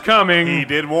it was coming. He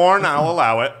did warn. I'll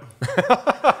allow it.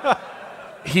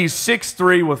 He's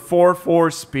 6'3" with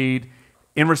 4.4 speed.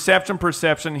 In reception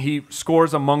perception, he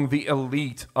scores among the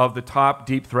elite of the top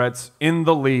deep threats in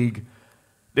the league.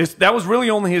 That was really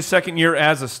only his second year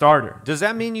as a starter. Does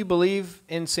that mean you believe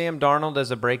in Sam Darnold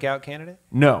as a breakout candidate?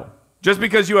 No. Just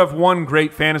because you have one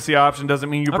great fantasy option doesn't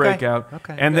mean you break out.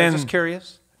 Okay. And I was just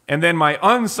curious. And then my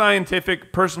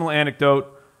unscientific personal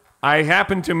anecdote, I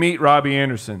happened to meet Robbie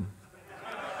Anderson.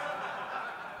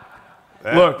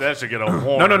 Look. That should get a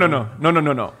warning.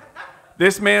 No.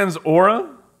 This man's aura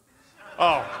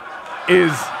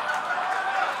is...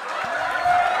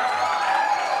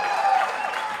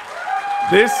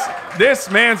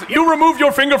 This man's... You remove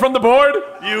your finger from the board?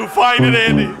 You find it,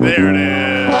 Andy. There it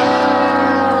is.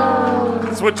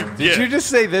 That's what you get. Did you just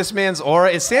say this man's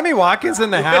aura? Is Sammy Watkins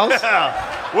in the house?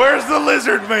 Yeah. Where's the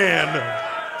lizard man?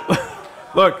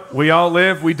 Look, we all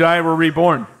live, we die, we're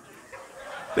reborn.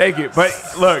 Thank you. But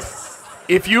look,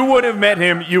 if you would have met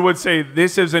him, you would say,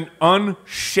 this is an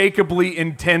unshakably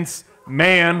intense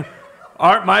man.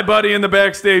 My buddy in the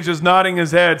backstage is nodding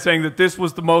his head, saying that this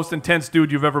was the most intense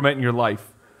dude you've ever met in your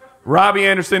life. Robbie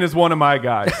Anderson is one of my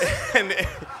guys. And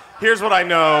here's what I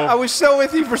know. I was so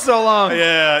with you for so long.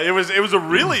 Yeah, it was a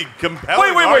really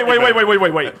compelling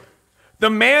argument. Wait. The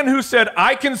man who said,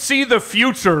 I can see the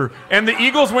future, and the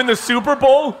Eagles win the Super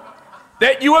Bowl,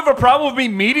 that you have a problem with me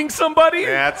meeting somebody?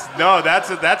 That's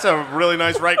a really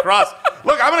nice right cross.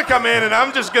 Look, I'm going to come in, and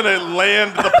I'm just going to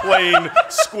land the plane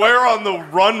square on the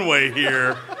runway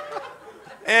here.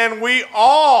 And we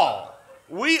all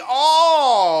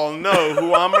know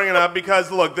who I'm bringing up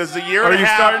because, look, this is a year and a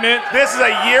half. Are you starting it? This is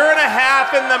a year and a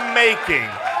half in the making.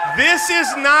 This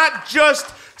is not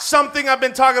just something I've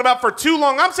been talking about for too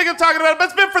long. I'm sick of talking about it, but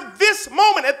it's been for this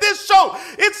moment at this show.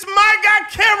 It's my guy,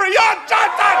 Kerryon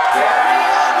Johnson.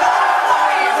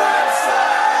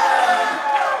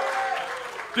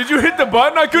 Did you hit the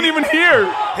button? I couldn't even hear.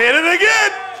 Hit it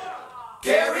again.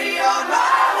 Carry on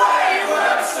my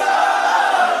wayward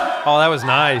son. Oh, that was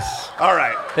nice. All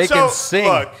right. They can sing.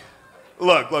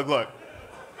 Look.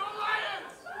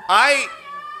 I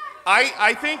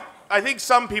think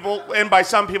some people, and by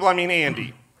some people I mean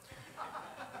Andy,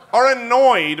 are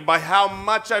annoyed by how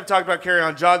much I've talked about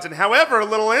Kerryon Johnson. However, a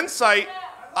little insight,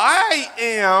 I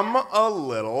am a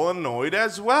little annoyed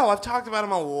as well. I've talked about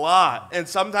him a lot, and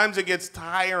sometimes it gets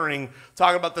tiring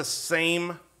talking about the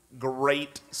same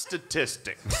great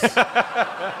statistics.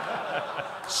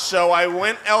 So I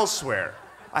went elsewhere.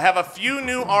 I have a few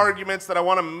new arguments that I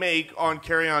want to make on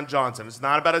Kerryon Johnson. It's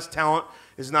not about his talent.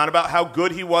 It's not about how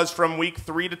good he was from week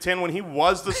 3 to 10 when he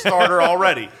was the starter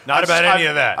already. Not about any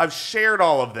of that. I've shared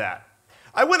all of that.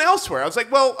 I went elsewhere. I was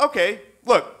like, well, okay,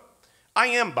 look, I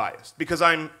am biased because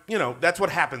that's what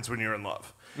happens when you're in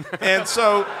love. And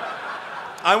so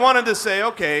I wanted to say,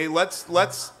 okay, let's take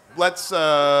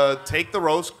the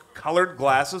rose-colored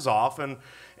glasses off and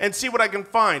and see what I can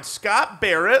find. Scott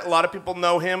Barrett, a lot of people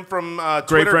know him from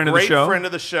Twitter. Friend of the show. Friend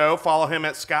of the show. Follow him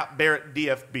at Scott Barrett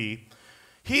DFB.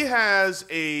 He has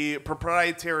a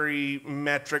proprietary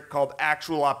metric called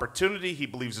actual opportunity. He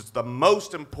believes it's the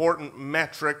most important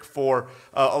metric for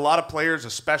a lot of players,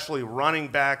 especially running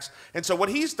backs. And so what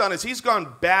he's done is he's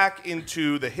gone back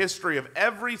into the history of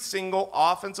every single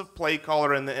offensive play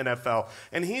caller in the NFL,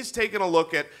 and he's taken a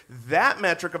look at that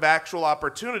metric of actual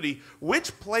opportunity,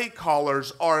 which play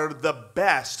callers are the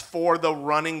best for the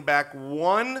running back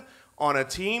one on a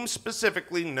team.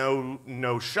 Specifically,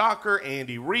 no shocker,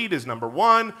 Andy Reid is number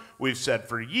one. We've said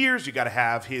for years you got to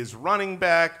have his running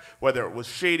back, whether it was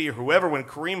Shady or whoever. When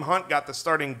Kareem Hunt got the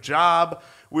starting job,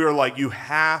 we were like, you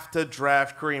have to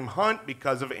draft Kareem Hunt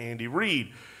because of Andy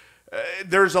Reid.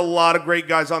 There's a lot of great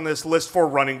guys on this list for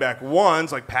running back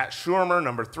ones, like Pat Shurmur,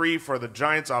 number 3 for the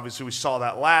Giants. Obviously, we saw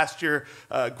that last year.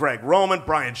 Greg Roman,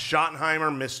 Brian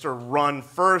Schottenheimer, Mr. Run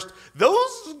First.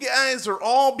 Those guys are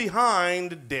all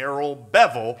behind Darrell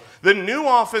Bevell, the new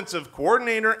offensive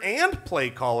coordinator and play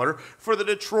caller for the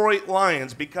Detroit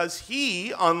Lions, because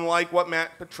he, unlike what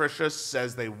Matt Patricia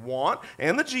says they want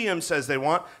and the GM says they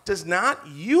want, does not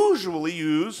usually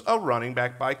use a running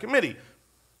back by committee.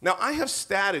 Now, I have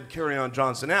statted Kerryon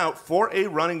Johnson out for a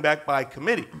running back by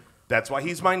committee. That's why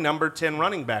he's my number 10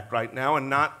 running back right now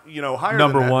and not, higher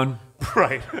number than that. one.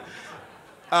 Right.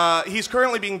 He's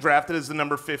currently being drafted as the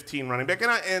number 15 running back.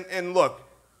 And look,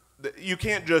 you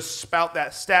can't just spout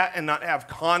that stat and not have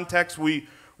context. We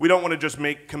don't want to just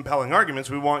make compelling arguments.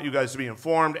 We want you guys to be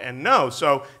informed and know.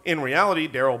 So, in reality,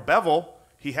 Darrell Bevell,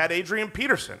 he had Adrian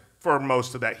Peterson for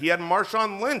most of that. He had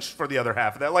Marshawn Lynch for the other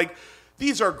half of that.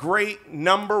 These are great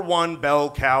number 1 bell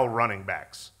cow running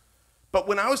backs. But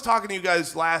when I was talking to you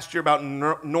guys last year about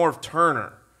Norv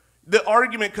Turner, the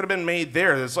argument could have been made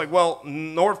there. It's like, well,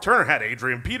 Norv Turner had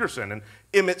Adrian Peterson and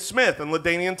Emmitt Smith and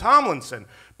LaDainian Tomlinson.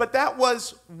 But that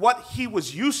was what he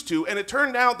was used to, and it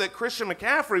turned out that Christian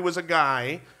McCaffrey was a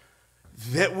guy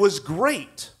that was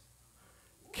great.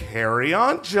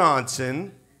 Kerryon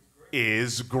Johnson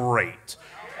is great.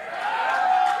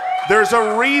 There's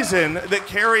a reason that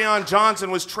Kerryon Johnson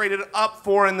was traded up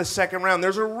for in the second round.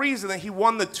 There's a reason that he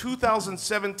won the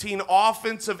 2017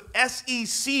 Offensive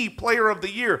SEC Player of the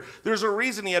Year. There's a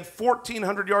reason he had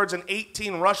 1,400 yards and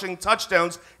 18 rushing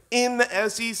touchdowns in the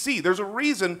SEC. There's a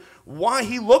reason why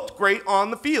he looked great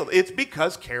on the field. It's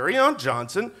because Kerryon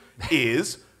Johnson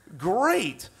is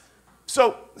great.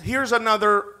 So here's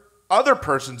other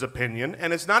person's opinion,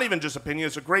 and it's not even just opinion,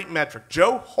 it's a great metric.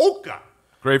 Joe Holka.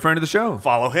 Great friend of the show.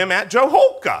 Follow him at Joe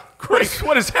Holka. Chris,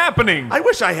 what is happening? I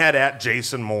wish I had at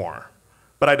Jason Moore,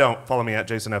 but I don't. Follow me at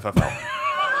Jason FFL.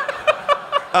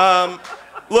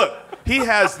 Look, he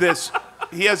has this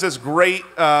great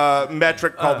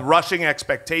metric called rushing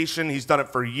expectation. He's done it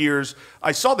for years.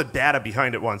 I saw the data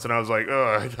behind it once, and I was like,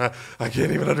 I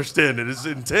can't even understand it. It's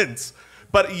intense.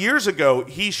 But years ago,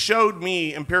 he showed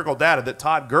me empirical data that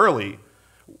Todd Gurley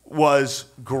was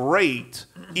great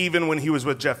even when he was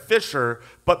with Jeff Fisher,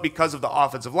 but because of the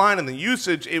offensive line and the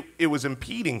usage, it was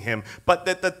impeding him. But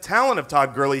that the talent of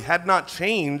Todd Gurley had not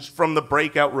changed from the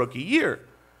breakout rookie year.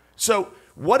 So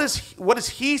what does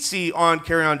he see on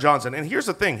Kerryon Johnson? And here's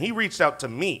the thing. He reached out to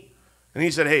me, and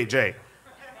he said, hey, Jay,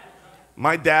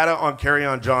 my data on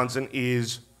Kerryon Johnson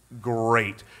is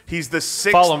great. He's the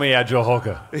 6th. Follow me at Joe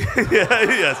Holka.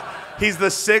 Yes. He's the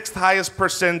 6th highest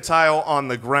percentile on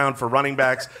the ground for running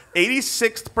backs,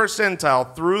 86th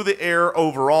percentile through the air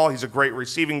overall. He's a great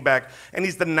receiving back, and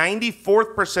he's the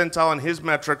 94th percentile in his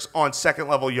metrics on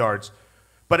second-level yards.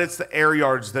 But it's the air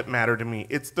yards that matter to me.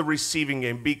 It's the receiving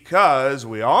game, because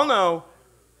we all know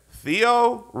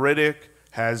Theo Riddick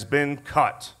has been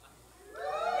cut.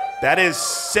 That is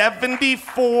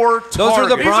 74 targets. Those are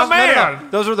the He's a man. No.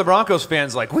 Those are the Broncos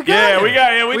fans like, we got him.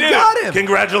 We did got it. him.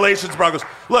 Congratulations, Broncos.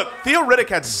 Look, Theo Riddick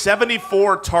had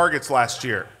 74 targets last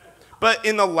year. But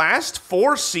in the last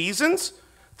 4 seasons,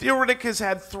 Theo Riddick has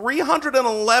had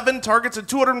 311 targets and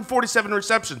 247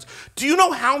 receptions. Do you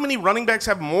know how many running backs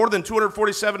have more than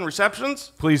 247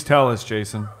 receptions? Please tell us,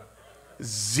 Jason.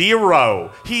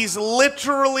 0. He's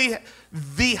literally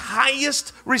the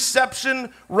highest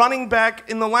reception running back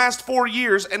in the last 4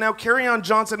 years, and now Kerryon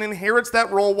Johnson inherits that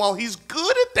role while he's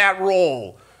good at that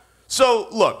role. So,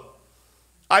 look,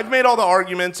 I've made all the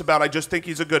arguments about I just think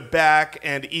he's a good back,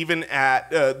 and even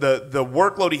at the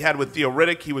workload he had with Theo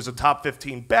Riddick, he was a top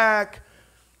 15 back.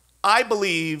 I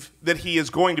believe that he is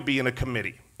going to be in a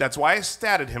committee. That's why I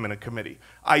statted him in a committee.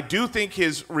 I do think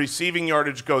his receiving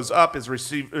yardage goes up, his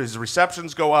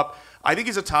receptions go up. I think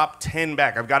he's a top 10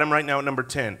 back. I've got him right now at number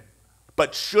 10.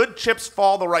 But should chips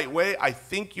fall the right way, I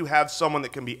think you have someone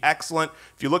that can be excellent.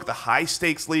 If you look at the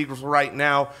high-stakes leagues right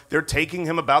now, they're taking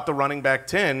him about the running back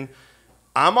 10.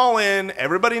 I'm all in.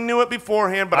 Everybody knew it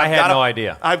beforehand, but I had no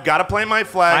idea. I've got to plant my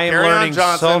flag. I am Kerryon learning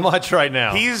Johnson, so much right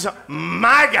now. He's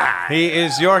my guy. He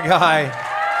is your guy.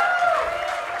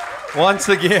 Once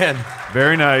again.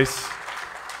 Very nice.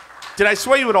 Did I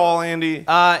sway you at all, Andy?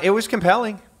 It was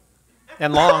compelling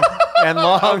and long.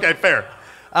 Okay, fair.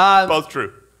 Both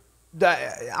true.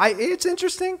 It's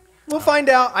interesting. We'll find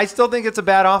out. I still think it's a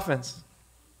bad offense.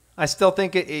 I still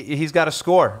think he's got to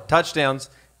score touchdowns.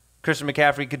 Christian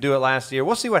McCaffrey could do it last year.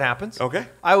 We'll see what happens. Okay.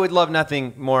 I would love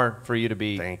nothing more for you to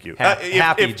be Thank you.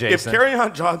 happy, Jason. If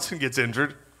Kerryon Johnson gets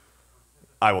injured,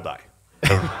 I will die.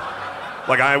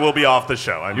 Like, I will be off the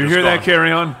show. You hear that,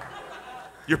 Kerryon?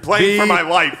 You're playing for my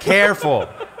life. Careful. All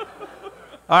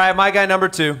right, my guy number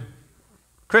 2,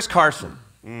 Chris Carson.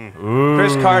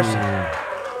 Chris Carson.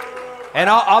 And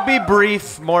I'll be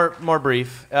brief, more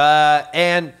brief.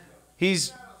 And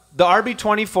he's the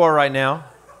RB24 right now.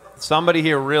 Somebody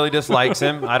here really dislikes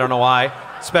him. I don't know why,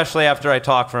 especially after I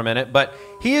talk for a minute. But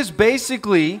he's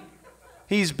basically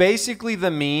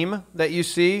the meme that you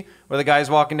see where the guy's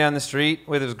walking down the street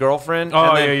with his girlfriend.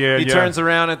 Oh, and then he turns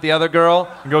around at the other girl.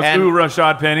 And goes, ooh,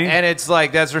 Rashad Penny. And it's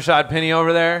like, that's Rashad Penny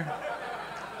over there.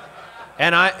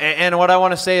 And what I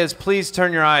want to say is, please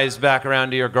turn your eyes back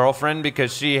around to your girlfriend,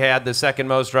 because she had the second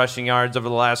most rushing yards over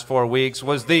the last 4 weeks,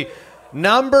 was the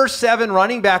number 7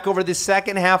 running back over the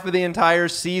second half of the entire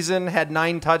season, had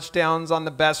 9 touchdowns on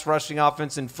the best rushing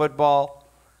offense in football,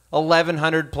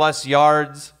 1,100 plus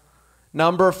yards,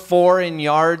 number 4 in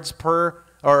yards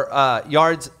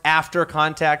yards after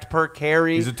contact per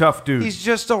carry. He's a tough dude. He's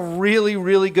just a really,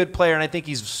 really good player, and I think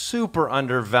he's super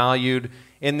undervalued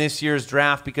in this year's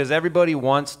draft because everybody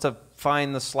wants to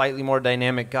find the slightly more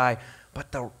dynamic guy.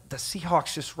 But the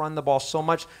Seahawks just run the ball so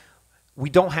much.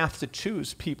 We don't have to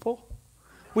choose, people.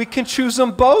 We can choose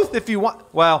them both if you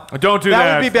want. Well, don't do that.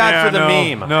 That would be bad for the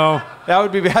meme. No. That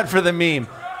would be bad for the meme.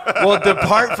 We'll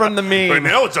depart from the meme. But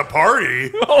now it's a party.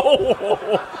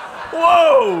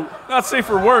 Whoa! Not safe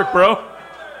for work, bro.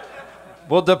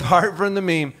 We'll depart from the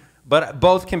meme, but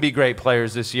both can be great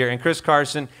players this year. And Chris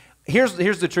Carson, here's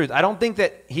the truth. I don't think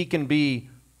that he can be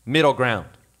middle ground.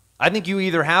 I think you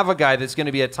either have a guy that's going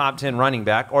to be a top 10 running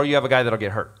back or you have a guy that'll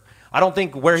get hurt. I don't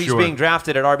think where he's being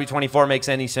drafted at RB24 makes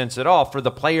any sense at all for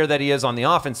the player that he is on the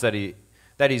offense that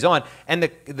he's on. And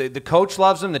the coach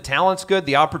loves him. The talent's good.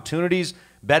 The opportunity's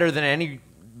better than any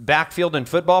backfield in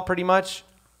football pretty much.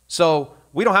 So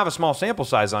we don't have a small sample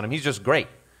size on him. He's just great.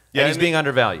 Yeah, and he's being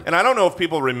undervalued. And I don't know if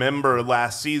people remember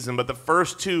last season, but the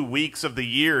first 2 weeks of the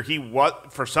year,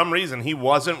 for some reason, he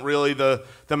wasn't really the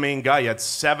main guy. He had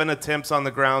 7 attempts on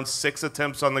the ground, 6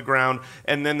 attempts on the ground,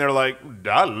 and then they're like,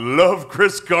 I love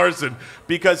Chris Carson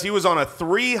because he was on a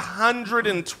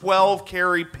 312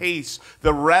 carry pace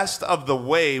the rest of the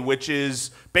way, which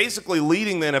is basically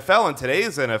leading the NFL in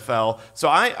today's NFL. So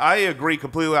I agree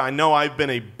completely. I know I've been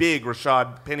a big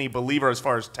Rashad Penny believer as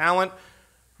far as talent,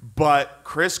 but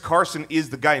Chris Carson is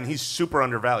the guy, and he's super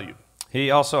undervalued. He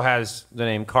also has the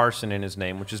name Carson in his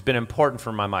name, which has been important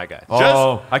for my guy.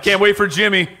 Oh, I can't wait for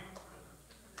Jimmy.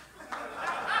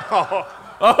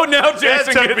 Oh, now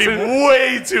Jason That took me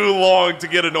way too long to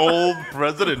get an old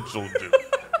presidential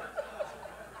joke.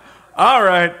 All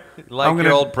right.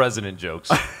 Your old president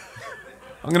jokes.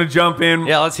 I'm going to jump in.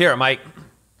 Yeah, let's hear it, Mike.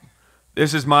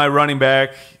 This is my running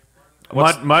back.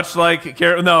 Much like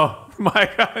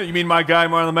you mean my guy,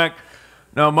 Marlon Mack?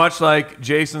 No, much like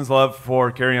Jason's love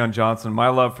for Kerryon Johnson, my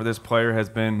love for this player has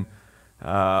been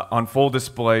on full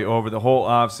display over the whole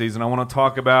offseason. I want to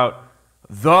talk about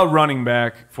the running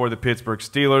back for the Pittsburgh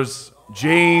Steelers,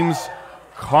 James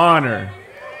Conner.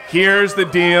 Here's the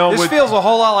deal. This feels a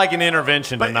whole lot like an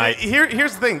intervention but tonight.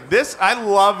 Here's the thing. I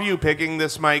love you picking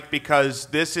this, Mike, because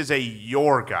this is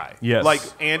your guy. Yes. Like,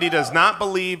 Andy does not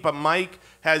believe, but Mike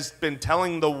has been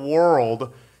telling the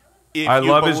world, if I you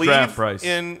love his believe draft price.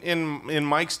 in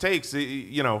Mike's takes,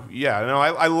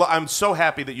 I'm so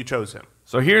happy that you chose him.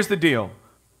 So here's the deal.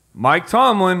 Mike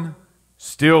Tomlin,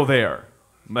 still there.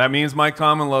 That means Mike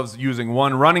Tomlin loves using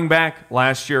one running back.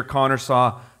 Last year, Conner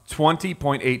saw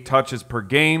 20.8 touches per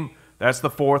game. That's the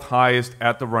 4th highest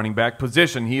at the running back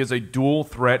position. He is a dual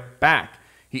threat back.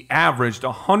 He averaged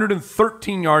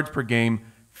 113 yards per game,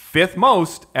 5th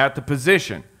most at the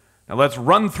position. Now let's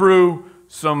run through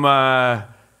some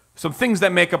things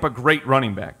that make up a great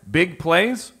running back. Big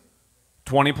plays,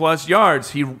 20-plus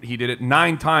yards. He did it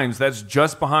 9 times. That's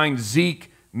just behind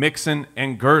Zeke, Mixon,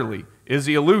 and Gurley. Is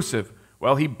he elusive?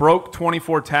 Well, he broke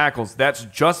 24 tackles. That's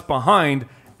just behind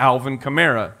Alvin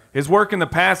Kamara. His work in the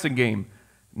passing game,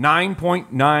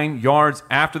 9.9 yards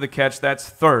after the catch. That's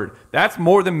third. That's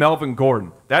more than Melvin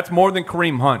Gordon. That's more than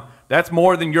Kareem Hunt. That's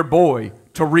more than your boy,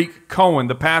 Tariq Cohen,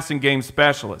 the passing game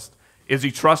specialist. Is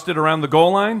he trusted around the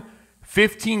goal line?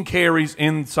 15 carries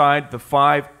inside the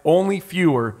 5, only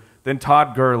fewer than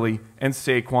Todd Gurley and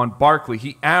Saquon Barkley.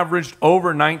 He averaged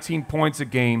over 19 points a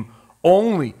game,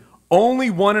 only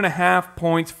 1.5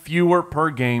 points fewer per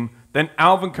game than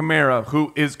Alvin Kamara,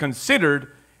 who is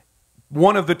considered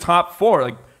one of the top 4.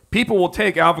 Like, people will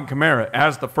take Alvin Kamara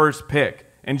as the first pick,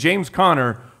 and James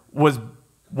Conner was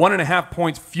 1.5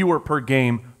 points fewer per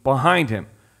game behind him.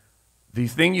 The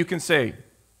thing you can say,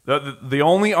 the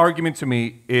only argument to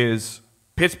me is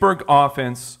Pittsburgh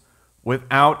offense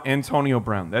without Antonio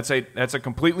Brown. That's a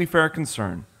completely fair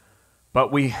concern,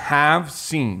 but we have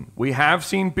seen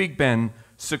Big Ben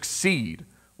succeed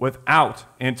without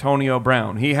Antonio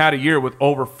Brown. He had a year with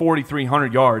over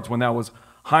 4,300 yards when that was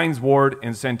Hines Ward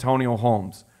and Santonio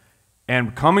Holmes.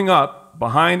 And coming up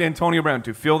behind Antonio Brown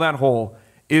to fill that hole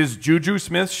is Juju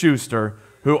Smith-Schuster,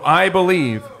 who I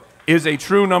believe is a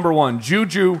true number 1.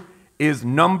 Juju is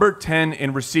number 10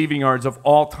 in receiving yards of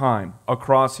all time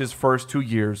across his first 2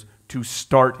 years to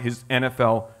start his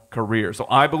NFL career. So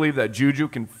I believe that Juju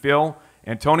can fill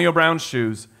Antonio Brown's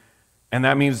shoes, and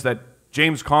that means that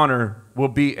James Conner will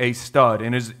be a stud,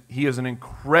 and he is an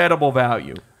incredible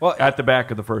value at the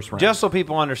back of the first round. Just so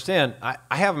people understand, I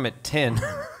have him at 10.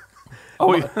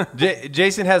 Oh, yeah.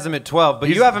 Jason has him at 12, but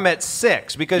you have him at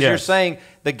 6 because you're Yes. saying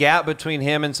the gap between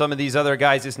him and some of these other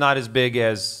guys is not as big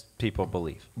as people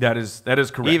believe. That is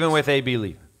correct. Even with AB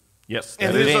leaving. Yes,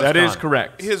 And that is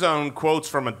correct. His own quotes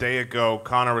from a day ago,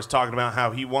 Connor was talking about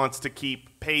how he wants to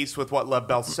keep pace with what Lev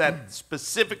Bell said,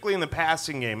 specifically in the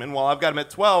passing game. And while I've got him at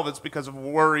 12, it's because of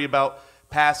worry about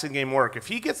passing game work. If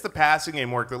he gets the passing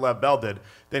game work that Lev Bell did,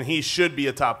 then he should be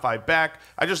a top 5 back.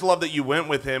 I just love that you went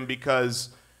with him because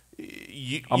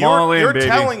you're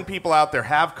telling people out there,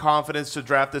 have confidence to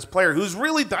draft this player who's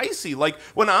really dicey. Like,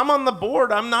 when I'm on the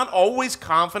board, I'm not always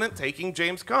confident taking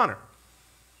James Conner.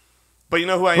 But you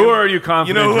know who I am? Who are you confident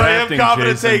You know who I am drafting,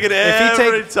 confident Jason? taking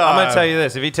every time. I'm going to tell you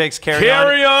this. If he takes Carry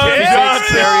Carry-On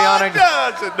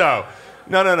Johnson.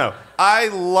 No. I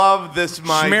love this,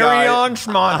 my guy. Schmarion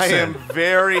Schmonson. I am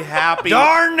very happy.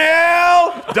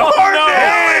 Darnell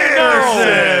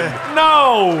Anderson.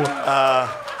 No.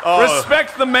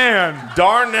 Respect the man.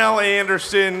 Darnell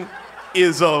Anderson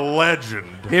is a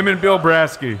legend. Him and Bill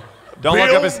Brasky. Don't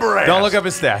look up his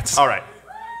stats. All right.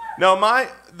 No,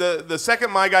 the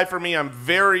second my guy for me, I'm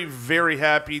very, very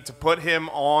happy to put him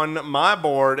on my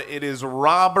board. It is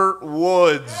Robert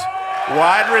Woods,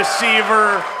 wide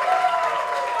receiver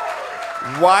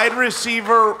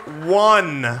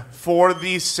 1 for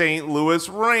the St. Louis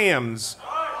Rams.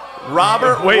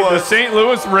 Robert Wait, Woods. the St.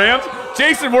 Louis Rams?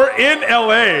 Jason, we're in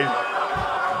L.A.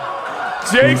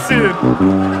 Jason.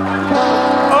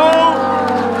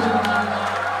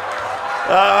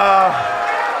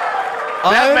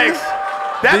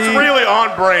 That's really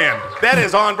on brand. That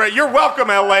is on brand. You're welcome,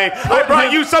 LA. I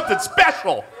brought you something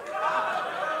special.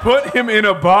 Put him in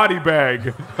a body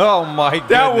bag. Oh, my goodness.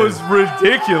 That was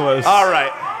ridiculous. All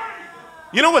right.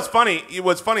 You know what's funny?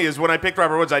 What's funny is when I picked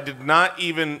Robert Woods, I did not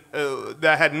even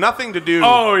that had nothing to do.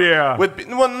 Oh yeah.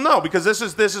 No, because this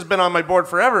has been on my board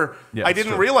forever. Yeah, I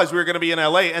didn't realize we were going to be in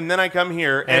LA, and then I come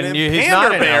here, and he's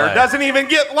not in Bear LA. doesn't even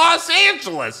get Los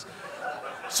Angeles.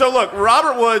 So look,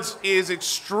 Robert Woods is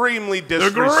extremely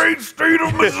disrespectful. The great state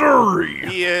of Missouri.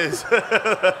 He is.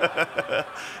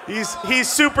 he's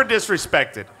super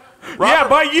disrespected. Yeah,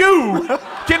 by you.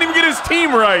 Can't even get his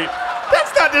team right.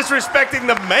 That's not disrespecting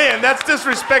the man. That's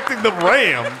disrespecting the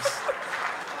Rams.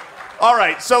 All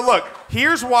right, so look,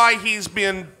 here's why he's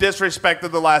been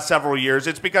disrespected the last several years.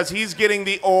 It's because he's getting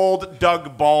the old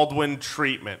Doug Baldwin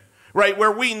treatment, right?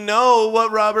 Where we know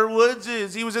what Robert Woods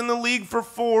is. He was in the league for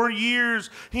 4 years.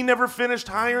 He never finished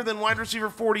higher than wide receiver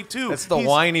 42. That's the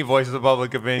whiny voice of the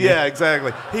public opinion. Yeah,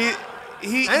 exactly. I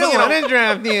don't want to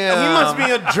draft you. He must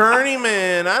be a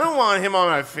journeyman. I don't want him on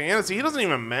my fantasy. He doesn't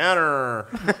even matter.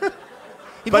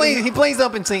 He plays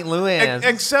up in St. Louis.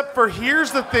 Except for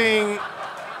here's the thing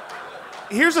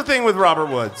with Robert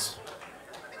Woods.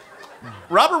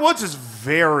 Robert Woods is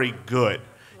very good.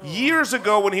 Years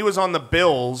ago when he was on the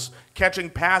Bills, catching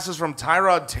passes from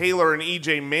Tyrod Taylor and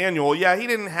E.J. Manuel, yeah, he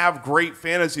didn't have great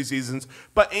fantasy seasons,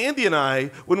 but Andy and I,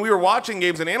 when we were watching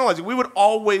games and analyzing, we would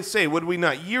always say, would we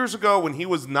not, years ago when he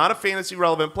was not a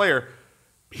fantasy-relevant player,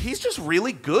 he's just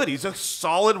really good. He's a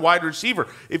solid wide receiver.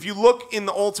 If you look in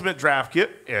the Ultimate Draft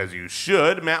Kit, as you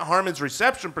should, Matt Harmon's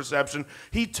reception perception,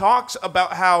 he talks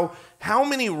about how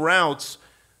many routes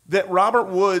that Robert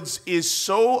Woods is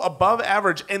so above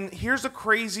average. And here's the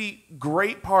crazy,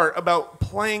 great part about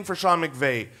playing for Sean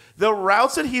McVay. The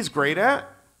routes that he's great at,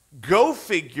 go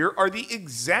figure, are the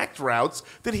exact routes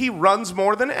that he runs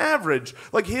more than average.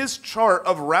 Like his chart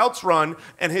of routes run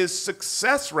and his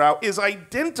success route is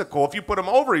identical if you put them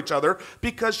over each other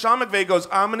because Sean McVay goes,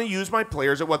 I'm going to use my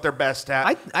players at what they're best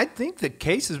at. I think the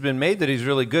case has been made that he's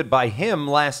really good by him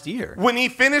last year. When he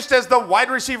finished as the wide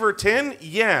receiver 10,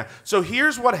 yeah. So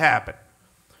here's what happened.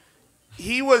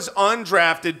 He was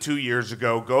undrafted 2 years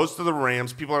ago, goes to the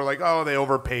Rams. People are like, oh, they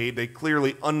overpaid. They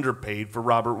clearly underpaid for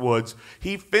Robert Woods.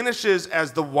 He finishes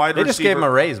as the wide receiver. They just gave him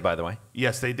a raise, by the way.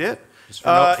 Yes, they did. Just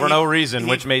for no reason,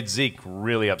 which made Zeke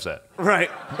really upset. Right.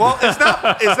 Well, it's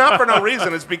not for no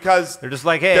reason. It's because they're just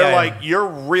like, hey. They're like, you're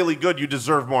really good. You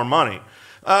deserve more money.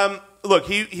 Look,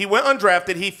 he went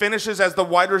undrafted. He finishes as the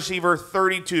wide receiver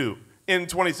 32. In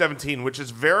 2017, which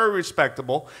is very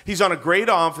respectable. He's on a great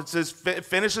offense,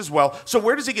 finishes well. So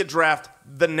where does he get drafted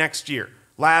the next year?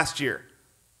 Last year,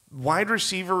 wide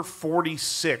receiver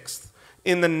 46th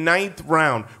in the 9th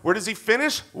round. Where does he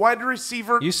finish? Wide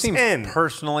receiver 10. You seem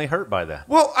personally hurt by that.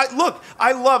 Well,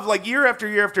 I love like year after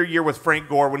year after year with Frank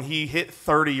Gore when he hit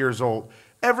 30 years old.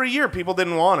 Every year, people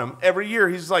didn't want him. Every year,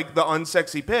 he's like the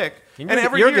unsexy pick. And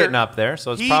you're getting up there,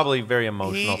 so it's probably very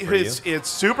emotional for you. It's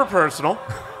super personal.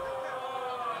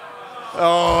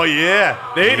 Oh,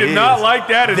 yeah. They did not like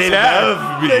that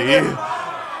attack. They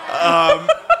love me.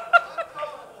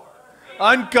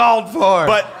 Uncalled for.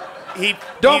 But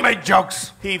Don't make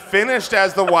jokes. He finished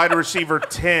as the wide receiver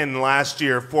 10 last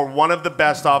year for one of the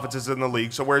best offenses in the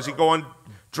league. So where's he going?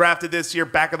 Drafted this year,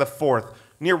 back of the 4th,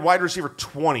 near wide receiver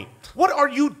 20. What are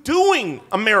you doing,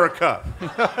 America?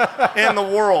 And the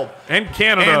world. And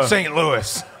Canada. And St.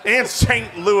 Louis. And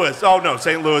St. Louis. Oh, no,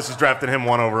 St. Louis is drafting him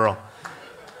 1 overall.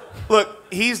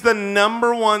 Look, he's the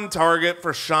 #1 target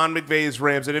for Sean McVay's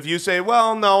Rams. And if you say,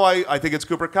 well, no, I think it's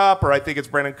Cooper Kupp or I think it's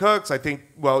Brandon Cooks, I think,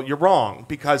 well, you're wrong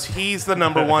because he's the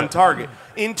 #1 target.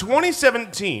 In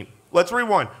 2017, let's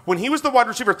rewind. When he was the wide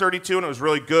receiver 32 and it was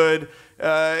really good,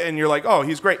 and you're like, oh,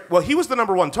 he's great. Well, he was the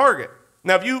 #1 target.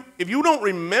 Now, if you don't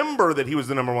remember that he was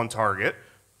the #1 target,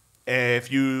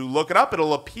 if you look it up,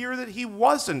 it'll appear that he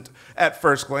wasn't at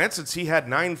first glance since he had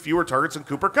 9 fewer targets than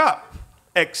Cooper Kupp.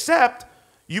 Except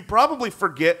you probably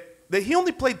forget that he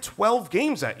only played 12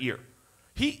 games that year.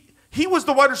 He was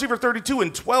the wide receiver 32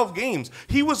 in 12 games.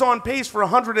 He was on pace for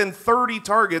 130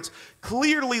 targets,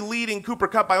 clearly leading Cooper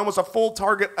Kupp by almost a full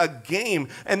target a game.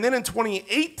 And then in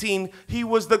 2018, he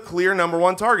was the clear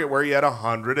 #1 target where he had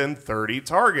 130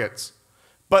 targets.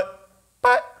 But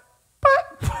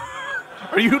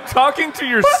Are you talking to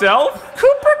yourself?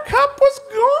 Cooper Kupp was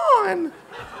gone.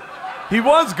 He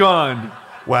was gone.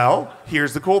 Well,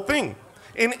 here's the cool thing.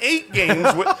 In 8 games,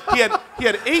 he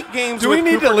had 8 games. Do we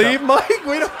need to leave, Mike?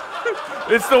 We don't.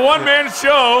 It's the one-man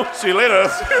show. See you later.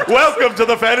 Welcome to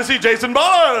the Fantasy Jason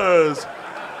Ballers.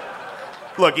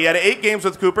 Look, he had 8 games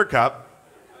with Cooper Kupp.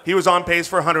 He was on pace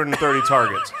for 130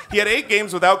 targets. He had 8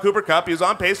 games without Cooper Kupp. He was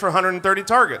on pace for 130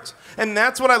 targets. And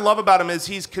that's what I love about him is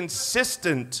he's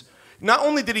consistent. Not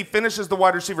only did he finish as the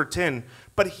wide receiver 10,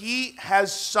 but he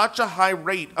has such a high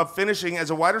rate of finishing as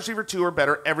a wide receiver 2 or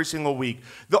better every single week.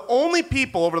 The only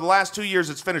people over the last 2 years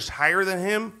that's finished higher than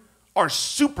him are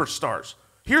superstars.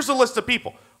 Here's a list of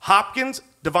people. Hopkins,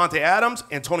 Devontae Adams,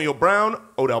 Antonio Brown,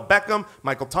 Odell Beckham,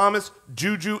 Michael Thomas,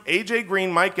 Juju, A.J.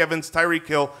 Green, Mike Evans, Tyreek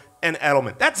Hill, and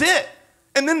Edelman. That's it.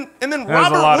 And then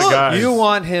Robert a lot of Woods. guys. You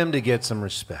want him to get some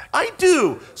respect. I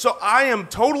do. So I am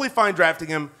totally fine drafting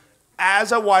him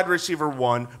as a wide receiver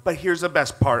 1, but here's the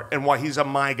best part and why he's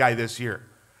my guy this year.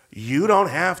 You don't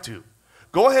have to.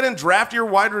 Go ahead and draft your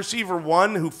wide receiver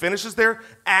 1 who finishes there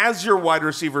as your wide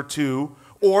receiver 2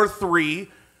 or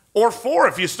 3 or 4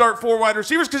 if you start 4 wide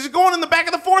receivers because you're going in the back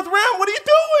of the 4th round. What are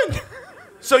you doing?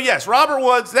 So, yes, Robert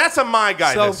Woods, that's my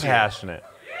guy this year. So passionate.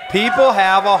 People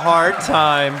have a hard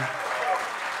time.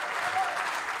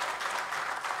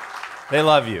 They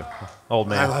love you, old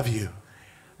man. I love you.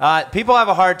 People have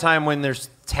a hard time when there's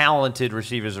talented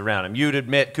receivers around him. You'd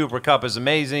admit Cooper Kupp is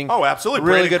amazing. Oh, absolutely.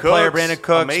 Really Brandon good player. Cooks, Brandon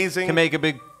Cooks amazing. Can make a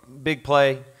big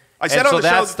play. I said on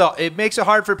the show, it makes it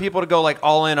hard for people to go like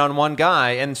all in on one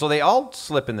guy, and so they all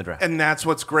slip in the draft. and that's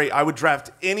what's great. I would draft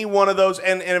any one of those.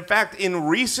 And in fact, in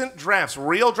recent drafts,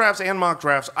 real drafts and mock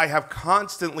drafts, I have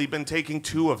constantly been taking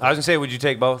 2 of them. I was going to say, would you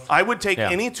take both? I would take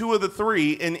any 2 of the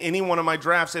 3 in any one of my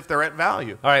drafts if they're at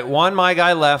value. All right, one my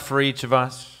guy left for each of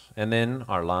us, and then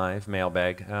our live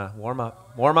mailbag. Warm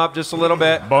up just a little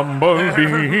bit.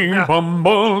 Bumblebee,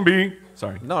 bumblebee.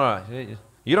 Sorry. No,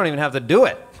 you don't even have to do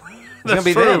it. It's That's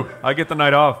gonna be true. them. I get the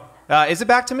night off. Is it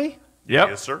back to me? Yep.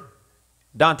 Yes, sir.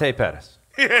 Dante Pettis.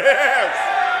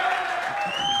 Yes.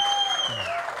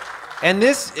 And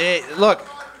this, look,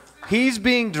 he's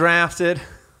being drafted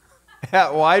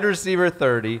at wide receiver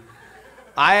 30.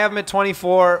 I have him at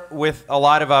 24 with a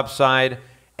lot of upside.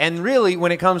 And really,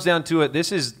 when it comes down to it,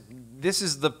 this is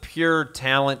the pure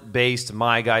talent-based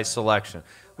my guy selection.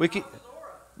 And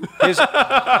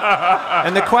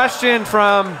the question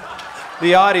from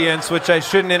the audience, which I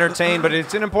shouldn't entertain, but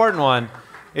it's an important one,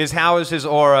 is how is his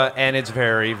aura? And it's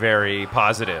very, very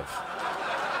positive.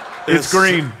 It's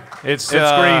green. It's green.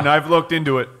 I've looked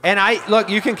into it. And look,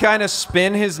 you can kind of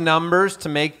spin his numbers to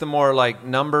make the more like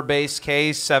number-based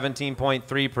case,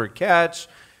 17.3 per catch.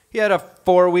 He had a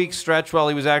 4-week stretch while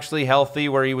he was actually healthy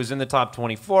where he was in the top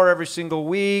 24 every single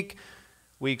week,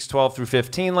 weeks 12 through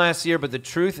 15 last year. But the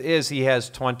truth is he has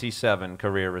 27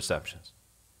 career receptions.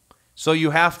 So you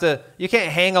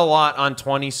can't hang a lot on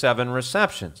 27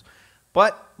 receptions.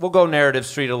 But we'll go narrative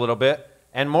street a little bit.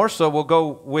 And more so, we'll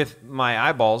go with my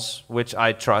eyeballs, which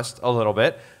I trust a little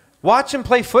bit. Watch him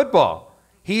play football.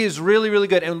 He is really, really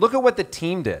good. And look at what the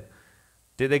team did.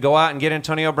 Did they go out and get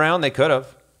Antonio Brown? They could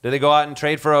have. Did they go out and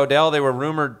trade for Odell? They were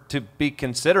rumored to be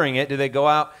considering it. Did they go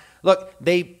out? Look,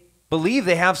 they believe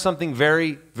they have something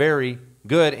very, very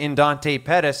good in Dante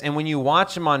Pettis. And when you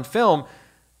watch him on film,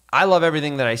 I love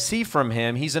everything that I see from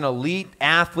him. He's an elite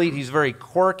athlete. He's very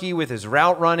quirky with his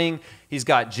route running. He's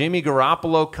got Jimmy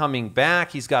Garoppolo coming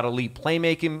back. He's got elite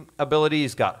playmaking ability.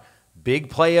 He's got big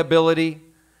play ability.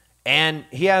 And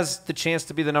he has the chance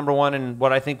to be the number one in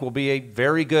what I think will be a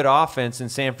very good offense in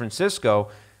San Francisco.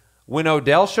 When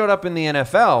Odell showed up in the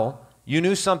NFL, you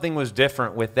knew something was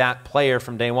different with that player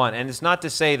from day one. And it's not to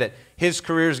say that his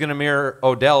career is going to mirror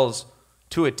Odell's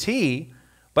to a T,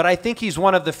 but I think he's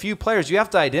one of the few players. You have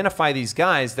to identify these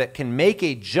guys that can make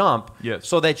a jump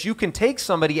so that you can take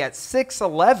somebody at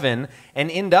 6'11" and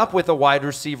end up with a wide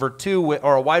receiver 2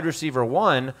 or a wide receiver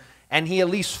 1, and he at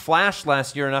least flashed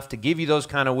last year enough to give you those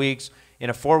kind of weeks in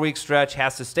a 4-week stretch.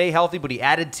 Has to stay healthy, but he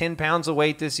added 10 pounds of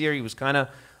weight this year. He was kind of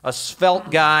a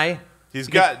svelte guy. He's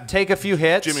got take a few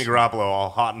hits. Jimmy Garoppolo all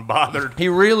hot and bothered. He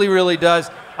really, really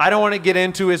does. I don't want to get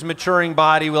into his maturing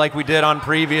body like we did on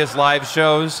previous live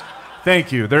shows.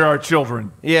 Thank you. There are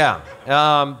children. Yeah,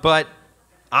 but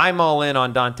I'm all in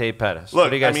on Dante Pettis. Look, what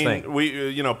do you guys think?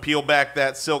 we peel back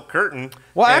that silk curtain.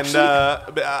 Well, and,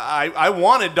 actually, I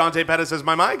wanted Dante Pettis as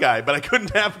my guy, but I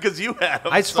couldn't have because you had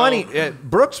him. It's funny.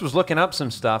 Brooks was looking up some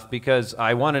stuff because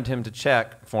I wanted him to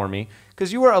check for me.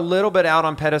 Because you were a little bit out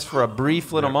on Pettis for a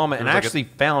brief little moment, and I actually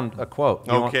found a quote.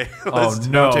 Okay. Oh,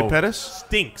 no. Dante Pettis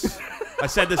stinks. I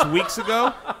said this weeks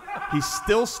ago. He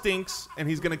still stinks, and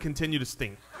he's going to continue to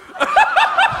stink.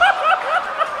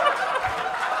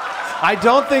 I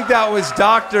don't think that was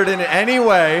doctored in any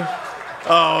way.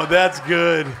 Oh, that's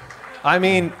good. I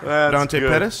mean, Dante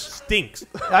Pettis stinks.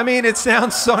 I mean, it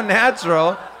sounds so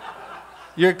natural.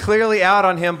 You're clearly out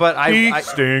on him, but He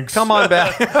stinks. Come on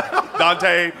back.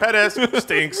 Dante Pettis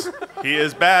stinks. He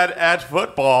is bad at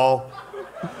football.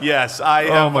 Yes, I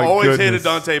have always hated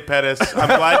Dante Pettis. I'm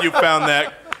glad you found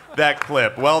that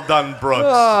clip. Well done, Brooks.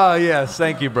 Oh, yes.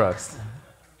 Thank you, Brooks.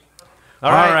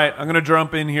 All right. I'm going to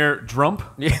jump in here.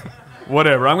 Yeah.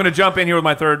 Whatever. I'm going to jump in here with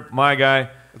my third, my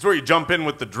guy. That's where you jump in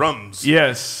with the drums.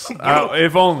 Yes.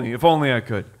 If only I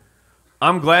could.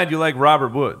 I'm glad you like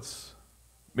Robert Woods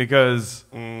because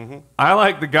I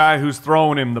like the guy who's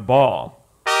throwing him the ball.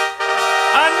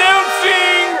 Announcing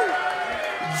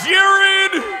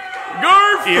Jared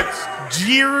Garf. It's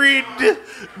Jared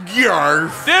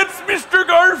Garf. That's Mr.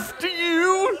 Garf to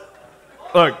you.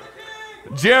 Look,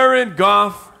 Jared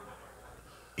Goff,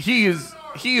 he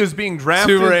is being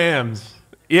drafted. 2 Rams.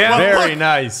 Yeah. Very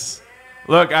nice.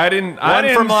 Look, I didn't.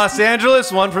 One from Los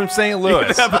Angeles, one from St.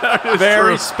 Louis.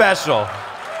 Very special.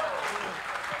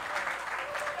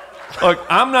 Look,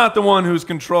 I'm not the one who's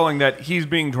controlling that he's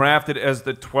being drafted as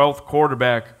the 12th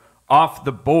quarterback off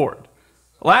the board.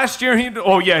 Last year,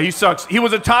 he sucks. He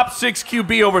was a top 6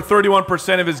 QB over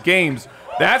 31% of his games.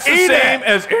 That's the same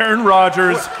as Aaron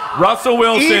Rodgers, Russell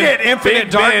Wilson, Infinite Big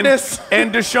Darkness, Ben,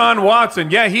 and Deshaun Watson.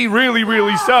 Yeah, he really,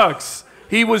 really sucks.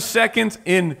 He was second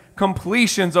in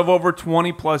completions of over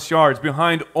 20-plus yards,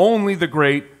 behind only the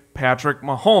great Patrick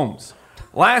Mahomes.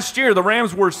 Last year, the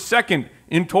Rams were second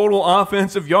in total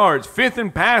offensive yards, 5th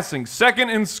in passing,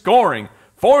 2nd in scoring,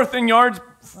 4th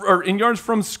in yards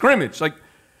from scrimmage. Like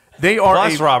they are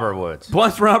plus Robert Woods.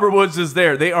 Plus Robert Woods is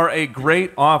there. They are a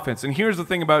great offense. And here's the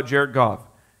thing about Jared Goff.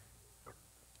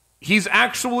 He's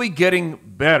actually getting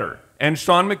better, and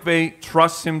Sean McVay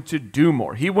trusts him to do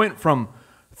more. He went from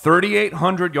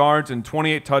 3,800 yards and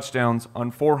 28 touchdowns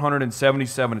on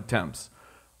 477 attempts,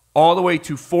 all the way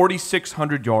to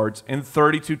 4,600 yards and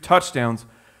 32 touchdowns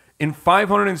in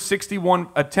 561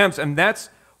 attempts, and that's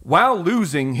while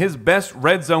losing his best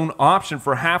red zone option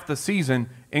for half the season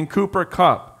in Cooper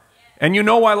Kupp. And you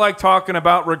know I like talking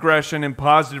about regression and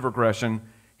positive regression.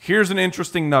 Here's an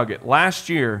interesting nugget. Last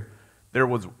year, there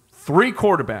was 3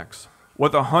 quarterbacks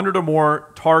with 100 or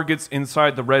more targets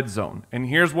inside the red zone. And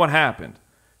here's what happened.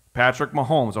 Patrick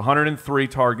Mahomes, 103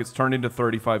 targets turned into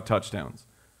 35 touchdowns.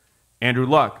 Andrew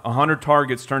Luck, 100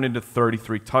 targets turned into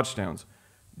 33 touchdowns.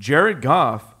 Jared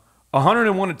Goff,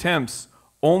 101 attempts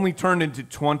only turned into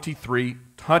 23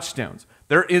 touchdowns.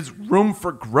 There is room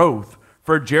for growth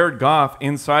for Jared Goff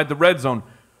inside the red zone.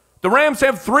 The Rams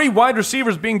have 3 wide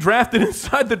receivers being drafted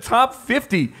inside the top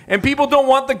 50, and people don't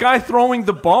want the guy throwing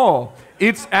the ball.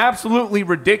 It's absolutely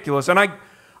ridiculous, and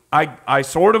I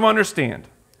sort of understand.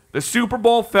 The Super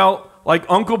Bowl felt like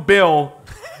Uncle Bill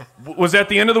was at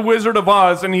the end of the Wizard of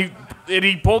Oz, and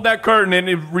he pulled that curtain and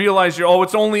he realized, oh,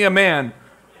 it's only a man.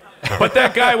 But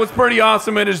that guy was pretty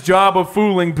awesome at his job of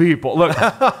fooling people. Look,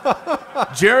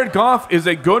 Jared Goff is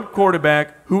a good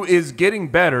quarterback who is getting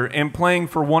better and playing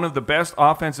for one of the best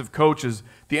offensive coaches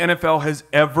the NFL has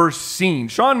ever seen.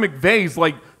 Sean McVay's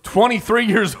like 23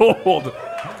 years old.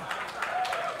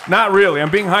 Not really.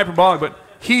 I'm being hyperbolic, but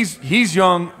he's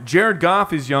young. Jared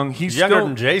Goff is young. He's younger still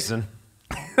than Jason.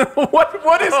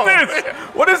 What is this? Man.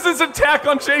 What is this attack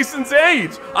on Jason's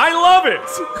age? I love it.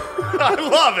 I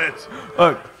love it.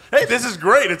 Look, Hey, this is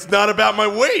great. It's not about my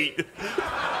weight.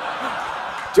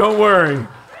 don't worry.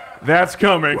 That's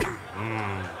coming.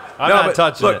 I'm not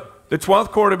touching look, it. The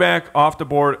 12th quarterback off the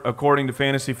board, according to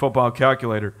Fantasy Football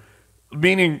Calculator,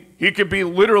 meaning he could be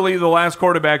literally the last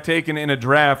quarterback taken in a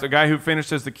draft, a guy who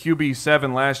finished as the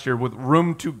QB7 last year with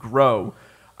room to grow.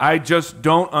 I just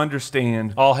don't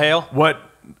understand. All hail? What?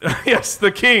 Yes,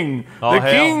 the king. All the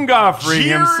hail. King Godfrey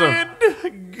himself.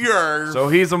 Gerf. So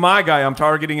he's my guy. I'm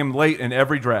targeting him late in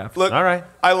every draft. Look, all right.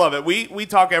 I love it. We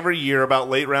talk every year about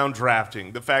late round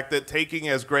drafting. The fact that taking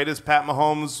as great as Pat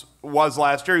Mahomes was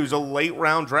last year, he was a late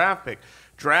round draft pick.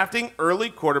 Drafting early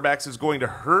quarterbacks is going to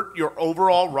hurt your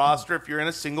overall roster if you're in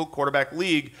a single quarterback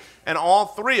league. And all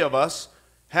 3 of us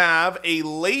have a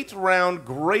late round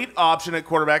great option at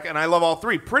quarterback, and I love all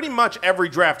 3. Pretty much every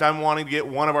draft I'm wanting to get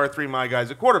one of our 3 my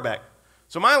guys at quarterback.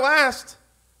 So my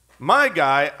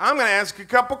guy, I'm going to ask a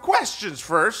couple questions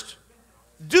first.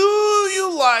 Do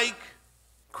you like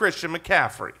Christian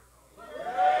McCaffrey?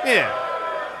 Yeah.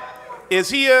 Is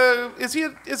he a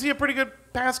pretty good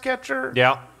pass catcher?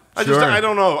 Yeah. I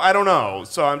don't know.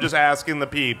 So I'm just asking the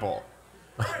people.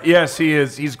 Yes, he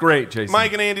is. He's great, Jason.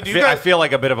 Mike and Andy, I feel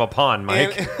like a bit of a pawn,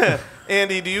 Mike.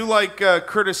 Andy, do you like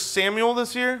Curtis Samuel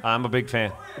this year? I'm a big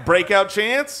fan. Breakout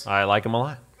chance? I like him a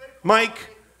lot.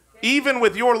 Mike, even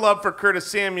with your love for Curtis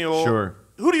Samuel, Sure.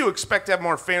 Who do you expect to have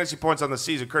more fantasy points on the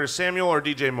season, Curtis Samuel or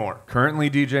DJ Moore?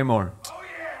 Currently DJ Moore.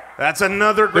 That's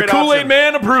another great The Kool-Aid option.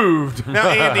 Man approved. Now,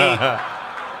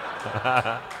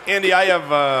 Andy,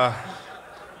 I've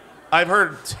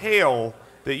heard tale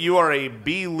that you are a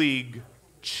B-League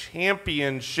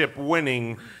championship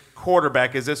winning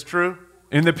quarterback. Is this true?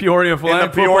 In the Peoria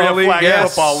Flag Football League?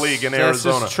 Football League in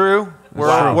Arizona. This is true.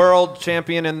 We're a world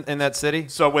champion in that city.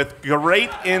 So with great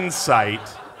insight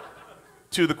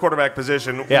to the quarterback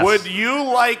position, Yes. would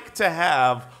you like to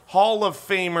have Hall of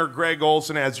Famer Greg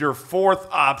Olsen as your 4th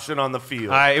option on the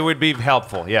field? It would be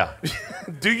helpful, yeah.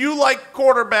 Do you like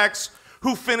quarterbacks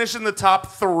who finish in the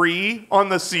top 3 on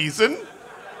the season?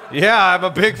 Yeah, I'm a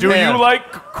big Do fan. you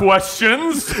like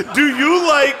questions? Do you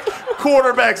like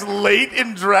quarterbacks late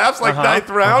in drafts, like 9th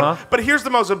round? But here's the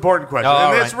most important question,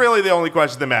 and it's really the only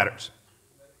question that matters.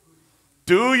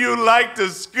 Do you like to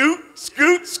scoot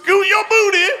your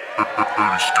booty?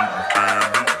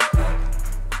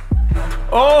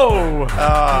 Oh.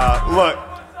 Look.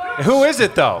 Who is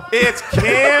it, though? It's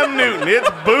Cam Newton. It's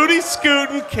booty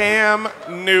scooting Cam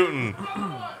Newton.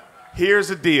 Here's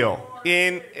the deal.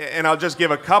 And I'll just give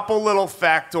a couple little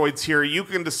factoids here. You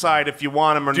can decide if you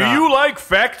want them or not. Do you like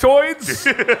factoids?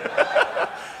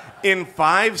 In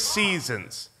 5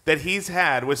 seasons that he's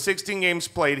had with 16 games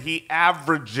played, he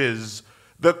averages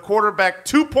the quarterback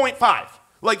 2.5.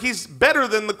 Like, he's better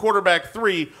than the quarterback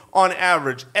 3 on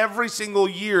average. Every single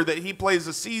year that he plays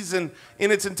a season in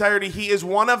its entirety, he is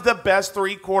one of the best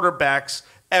 3 quarterbacks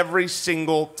every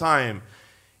single time.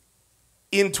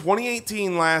 In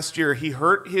 2018 last year, he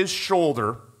hurt his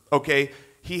shoulder, okay?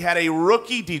 He had a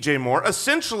rookie DJ Moore,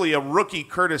 essentially a rookie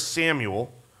Curtis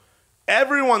Samuel.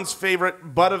 Everyone's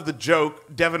favorite butt of the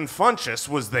joke, Devin Funchess,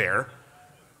 was there.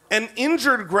 An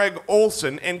injured Greg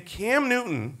Olsen, and Cam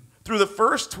Newton, through the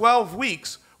first 12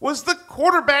 weeks, was the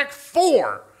quarterback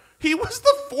 4. He was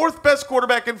the 4th best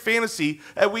quarterback in fantasy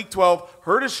at week 12,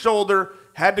 hurt his shoulder,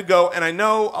 had to go. And I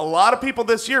know a lot of people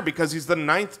this year, because he's the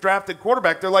 9th drafted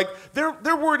quarterback, they're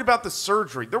worried about the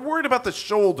surgery. They're worried about the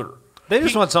shoulder. They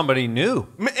just want somebody new.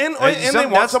 And they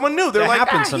want someone new. They're like,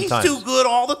 he's too good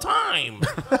all the time.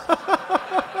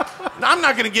 I'm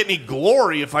not going to get any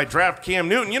glory if I draft Cam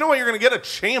Newton. You know what? You're going to get a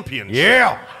championship.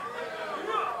 Yeah.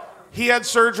 He had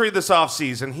surgery this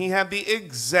offseason. He had the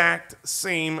exact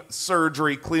same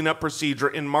surgery cleanup procedure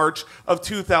in March of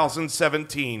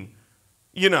 2017.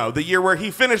 You know, the year where he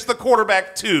finished the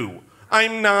quarterback 2.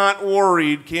 I'm not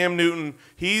worried. Cam Newton,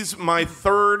 he's my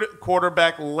 3rd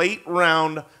quarterback, late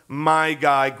round, my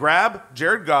guy. Grab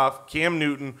Jared Goff, Cam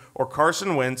Newton, or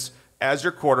Carson Wentz as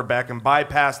your quarterback and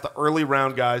bypass the early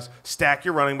round guys. Stack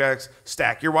your running backs,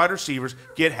 stack your wide receivers,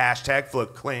 get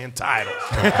 #FootClan titles.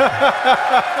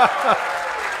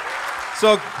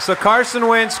 So Carson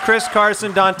Wentz, Chris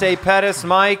Carson, Dante Pettis,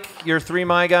 Mike, your 3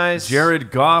 my guys. Jared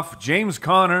Goff, James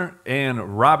Conner,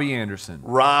 and Robbie Anderson.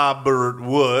 Robert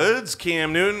Woods,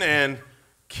 Cam Newton, and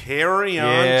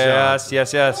Kerryon Johnson.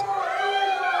 Yes.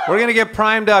 We're going to get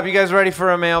primed up. You guys ready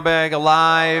for a mailbag, a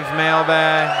live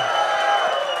mailbag?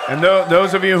 And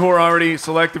those of you who are already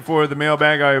selected for the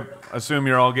mailbag, I assume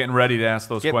you're all getting ready to ask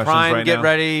those questions primed, right now. Get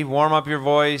ready, warm up your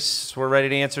voice. We're ready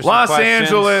to answer some questions. Los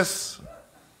Angeles,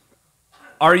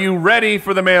 are you ready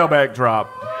for the mailbag drop?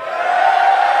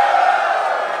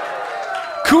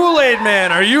 Kool-Aid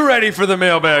Man, are you ready for the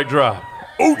mailbag drop?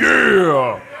 Oh,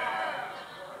 yeah.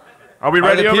 Are we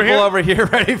ready over here? People over here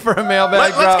ready for a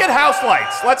mailbag drop? Let's get house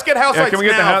lights. Let's get house lights can we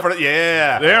get now. the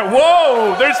Yeah. There.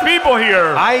 Whoa, there's people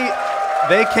here.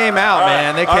 They came out,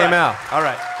 man. They came out. All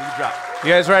right. Do the drop.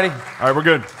 You guys ready? All right, we're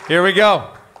good. Here we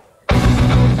go.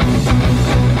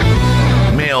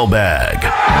 Mailbag.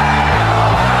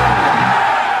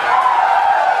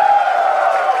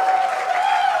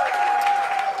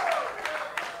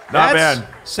 Not That's bad.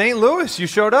 St. Louis, you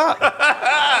showed up.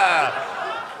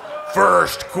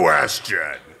 First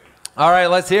question. All right,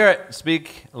 let's hear it.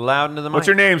 Speak loud into the mic. What's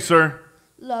your name, sir?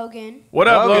 Logan. What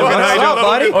up, Logan? Logan? What's How you up, doing?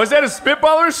 buddy? Oh, is that a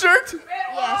Spitballer shirt?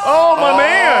 Yes. Oh, my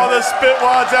man. Oh, the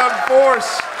Spitwad's out in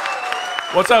force.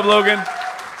 What's up, Logan?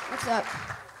 What's up?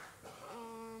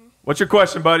 What's your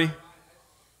question, buddy?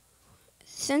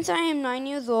 Since I am 9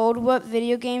 years old, what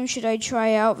video game should I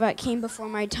try out that came before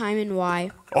my time and why?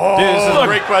 Oh, Dude, this is a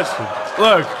great question.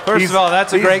 Look, First of all,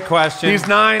 that's a great question. He's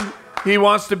 9. He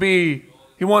wants to be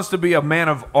a man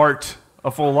of art, a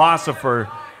philosopher,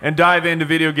 and dive into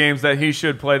video games that he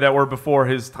should play that were before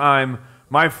his time.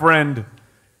 My friend,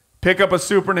 pick up a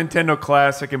Super Nintendo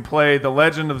classic and play The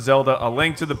Legend of Zelda: A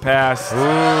Link to the Past. Ooh,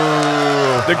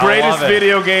 the greatest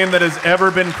video game that has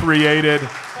ever been created.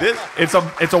 It's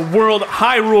a world.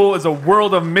 Hyrule is a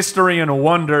world of mystery and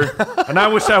wonder, and I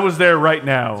wish I was there right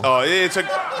now. Oh, this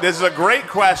is a great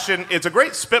question. It's a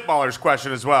great Spitballers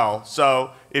question as well.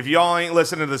 So if y'all ain't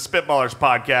listening to the Spitballers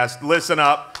podcast, listen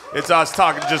up. It's us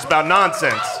talking just about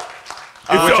nonsense.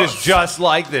 which is just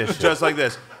like this. Just like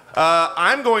this.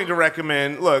 I'm going to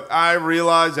recommend, look, I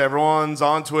realize everyone's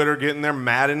on Twitter getting their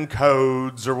Madden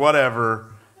codes or whatever,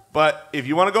 but if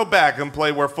you want to go back and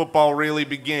play where football really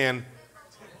began,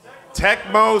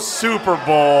 Tecmo Super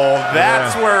Bowl,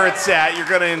 that's where it's at. You're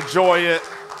going to enjoy it.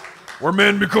 Where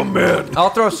men become men. I'll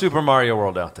throw Super Mario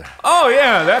World out there. Oh,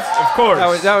 yeah, that's, of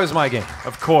course. That was my game.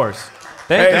 Of course.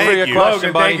 Thank you for your question,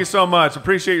 Logan, buddy. thank you so much.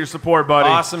 Appreciate your support, buddy.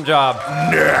 Awesome job.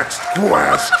 Next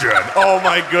question. Oh,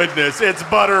 my goodness. It's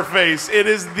Butterface. It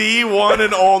is the one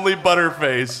and only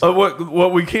Butterface.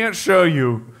 What we can't show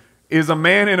you is a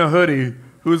man in a hoodie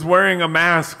who's wearing a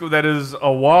mask that is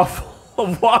a waffle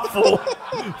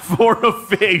for a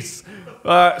face.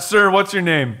 Sir, what's your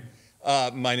name?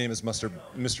 My name is Mr.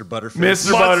 Butterface.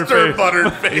 Mr. Butterface.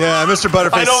 Butterface. Yeah, Mr.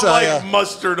 Butterface. I don't like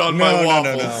mustard on my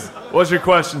waffles. No. What's your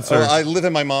question, sir? I live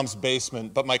in my mom's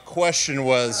basement, but my question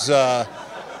was,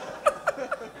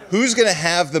 who's going to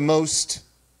have the most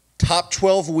top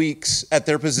 12 weeks at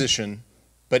their position,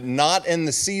 but not in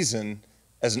the season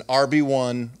as an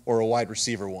RB1 or a wide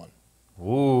receiver 1?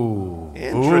 Ooh.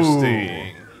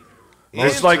 Interesting.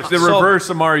 It's like the reverse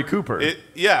Amari Cooper.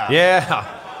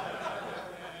 Yeah.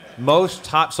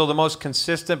 So the most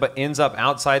consistent but ends up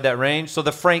outside that range. So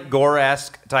the Frank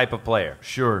Gore-esque type of player.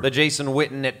 Sure. The Jason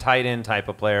Witten at tight end type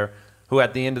of player who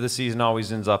at the end of the season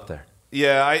always ends up there.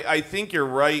 Yeah, I think you're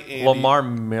right, Andy. Lamar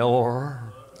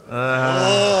Miller.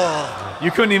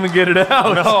 You couldn't even get it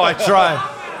out. No, I tried.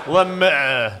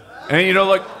 And you know,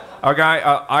 like a guy,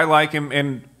 I like him,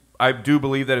 and I do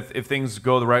believe that if things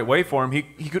go the right way for him,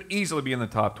 he could easily be in the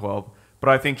top 12. But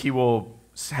I think he will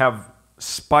have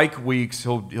spike weeks.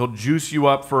 He'll juice you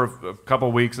up for a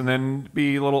couple weeks and then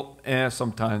be a little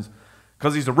sometimes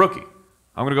because he's a rookie.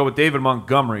 I'm going to go with David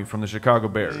Montgomery from the Chicago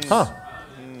Bears. Huh.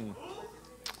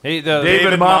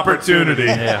 David Opportunity.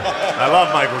 Yeah. I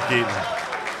love Michael Keaton.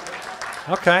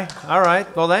 Okay. All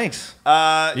right. Well, thanks.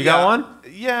 You got one?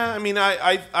 Yeah. I mean,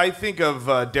 I think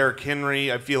of Derrick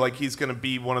Henry. I feel like he's going to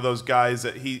be one of those guys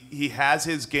that he has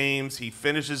his games. He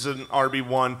finishes an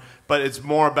RB1, but it's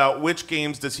more about which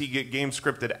games does he get game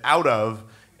scripted out of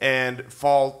and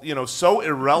fall, so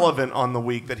irrelevant on the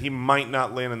week that he might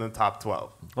not land in the top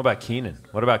 12. What about Keenan?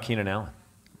 What about Keenan Allen?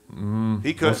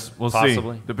 He could. We'll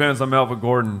Possibly. see. Depends on Melvin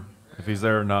Gordon if he's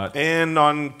there or not. And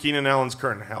on Keenan Allen's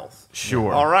current health.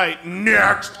 Sure. All right,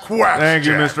 next question. Thank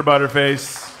you, Mr.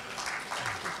 Butterface.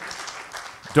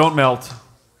 Don't melt.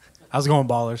 How's it going,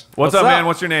 ballers? What's up, man?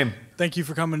 What's your name? Thank you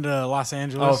for coming to Los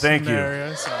Angeles. Oh, thank you.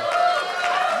 Area, so.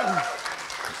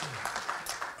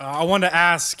 I wanted to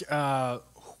ask,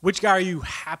 which guy are you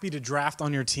happy to draft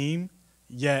on your team,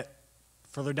 yet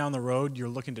further down the road, you're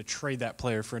looking to trade that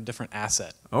player for a different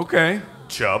asset? Okay.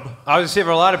 Chubb. I was say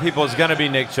for a lot of people, it's going to be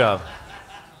Nick Chubb.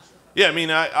 Yeah, I mean,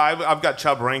 I've got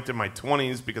Chubb ranked in my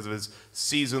 20s because of his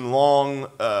season-long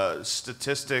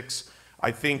statistics. I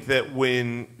think that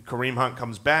when Kareem Hunt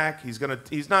comes back, he's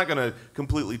not gonna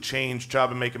completely change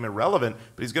Chubb and make him irrelevant,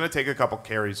 but he's gonna take a couple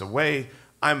carries away.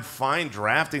 I'm fine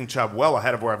drafting Chubb well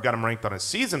ahead of where I've got him ranked on his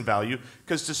season value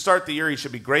because to start the year he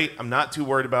should be great. I'm not too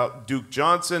worried about Duke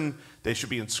Johnson. They should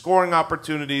be in scoring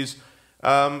opportunities.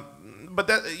 But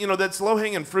that's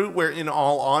low-hanging fruit where, in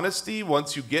all honesty,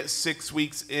 once you get 6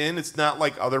 weeks in, it's not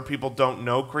like other people don't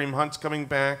know Kareem Hunt's coming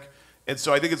back. And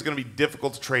so I think it's going to be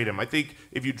difficult to trade him. I think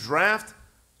if you draft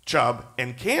Chubb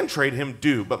and can trade him,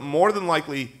 do. But more than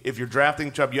likely, if you're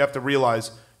drafting Chubb, you have to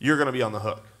realize you're going to be on the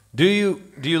hook. Do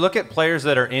you look at players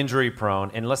that are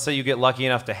injury-prone, and let's say you get lucky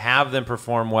enough to have them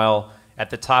perform well at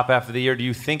the top half of the year, do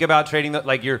you think about trading them?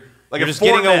 Like you're just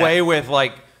getting away with,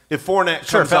 like, if Fournette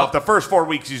comes out the first 4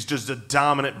 weeks, he's just a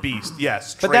dominant beast.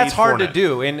 Yes, but that's hard Fournette to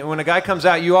do. And when a guy comes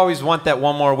out, you always want that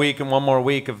one more week and one more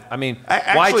week of. I mean,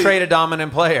 why trade a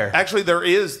dominant player? Actually, there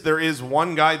is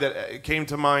one guy that came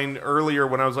to mind earlier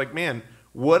when I was like, man,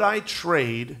 would I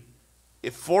trade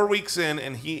if 4 weeks in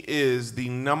and he is the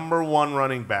 #1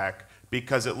 running back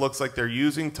because it looks like they're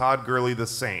using Todd Gurley the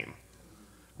same?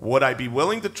 Would I be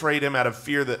willing to trade him out of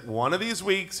fear that one of these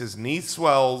weeks his knee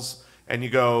swells and you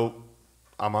go,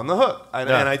 I'm on the hook. And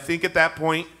I think at that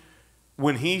point,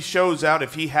 when he shows out,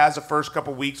 if he has a first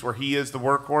couple weeks where he is the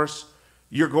workhorse,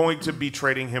 you're going to be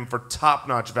trading him for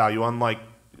top-notch value, unlike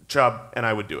Chubb, and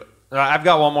I would do it. I've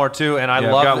got one more, too, and I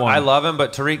love him,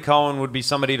 but Tariq Cohen would be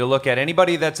somebody to look at.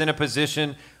 Anybody that's in a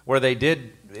position where they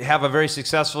did have a very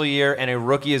successful year and a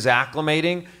rookie is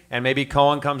acclimating, and maybe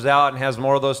Cohen comes out and has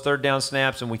more of those third-down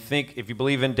snaps, and we think, if you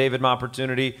believe in David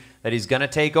Opportunity, that he's going to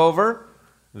take over,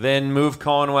 then move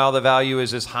Cohen while the value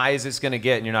is as high as it's going to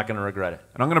get, and you're not going to regret it.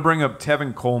 And I'm going to bring up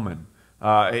Tevin Coleman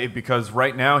because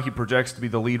right now he projects to be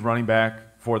the lead running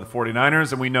back for the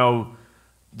 49ers, and we know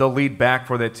the lead back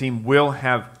for that team will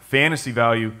have fantasy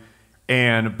value.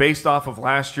 And based off of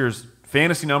last year's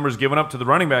fantasy numbers given up to the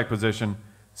running back position,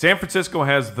 San Francisco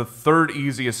has the third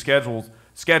easiest schedule.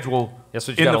 That's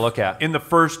what you got to look at. In the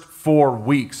first 4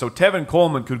 weeks. So Tevin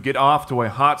Coleman could get off to a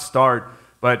hot start.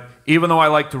 But even though I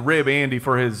like to rib Andy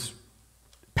for his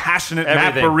passionate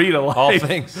Matt Breida life, all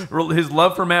things, his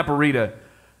love for Matt Breida,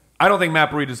 I don't think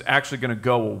Matt Breida is actually going to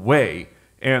go away.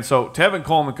 And so Tevin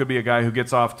Coleman could be a guy who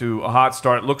gets off to a hot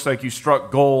start. It looks like you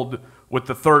struck gold with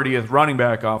the 30th running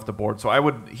back off the board. So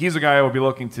he's a guy I would be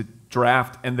looking to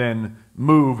draft and then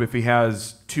move if he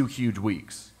has 2 huge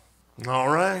weeks. All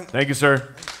right. Thank you,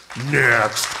 sir.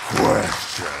 Next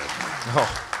question.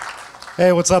 Oh.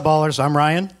 Hey, what's up, ballers? I'm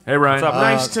Ryan. Hey, Ryan. What's up?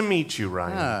 Nice to meet you,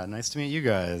 Ryan. Nice to meet you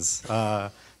guys.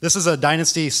 This is a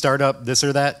dynasty startup this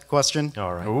or that question.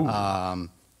 All right.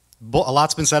 A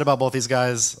lot's been said about both these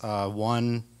guys.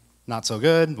 One, not so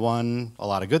good. One, a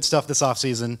lot of good stuff this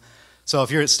offseason. So if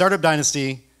you're at Startup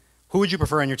Dynasty, who would you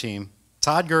prefer on your team?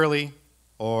 Todd Gurley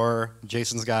or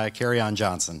Jason's guy, Kerryon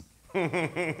Johnson?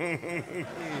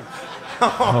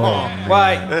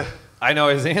 Why? I know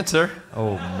his answer.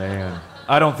 Oh, man.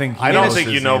 I don't think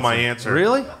you know my answer.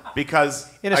 Really? Because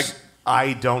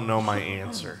I don't know my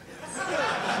answer.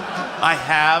 I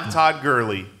have Todd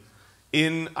Gurley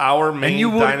in our main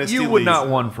dynasty league. You would not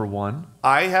 1 for 1.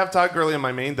 I have Todd Gurley in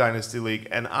my main dynasty league,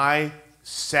 and I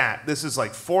sat. This is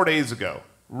like 4 days ago,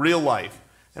 real life,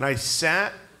 and I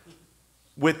sat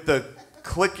with the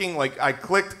clicking. Like I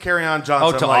clicked Kerryon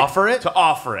Johnson. Oh, to offer it? To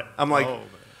offer it. I'm like,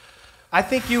 I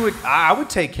think you would. I would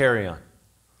take Kerryon.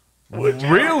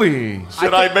 Really?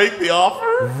 Should I make the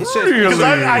offer? Because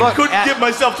I couldn't get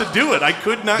myself to do it. I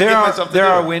could not get myself to do it.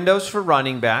 There are windows for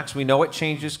running backs. We know it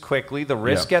changes quickly. The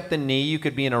risk at the knee, you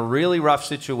could be in a really rough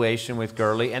situation with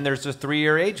Gurley, and there's a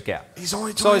 3-year age gap. He's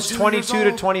only 22 So he's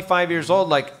 22 to 25 years old.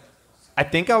 Like, I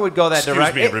think I would go that direction.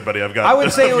 Excuse me, everybody. I've got. I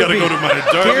would say it would to be. go to my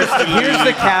Here's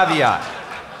the caveat.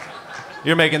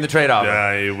 You're making the trade-off.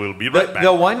 I will be right back.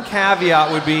 The one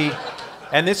caveat would be,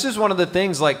 and this is one of the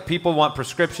things, like, people want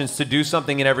prescriptions to do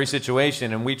something in every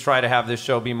situation, and we try to have this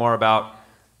show be more about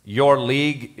your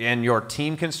league and your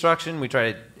team construction. We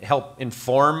try to help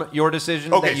inform your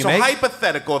decision that you make. Okay, so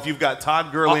hypothetical, if you've got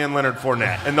Todd Gurley and Leonard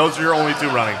Fournette, and those are your only 2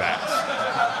 running backs.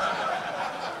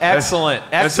 Excellent.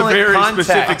 That's a very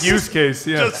specific use case.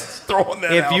 Yeah. Just throwing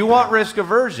that out If you there. want risk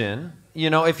aversion, you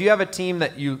know, if you have a team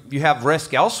that you have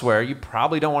risk elsewhere, you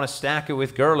probably don't want to stack it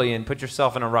with Gurley and put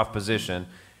yourself in a rough position.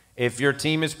 If your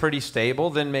team is pretty stable,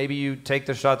 then maybe you take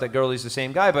the shot that Gurley's the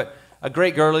same guy. But a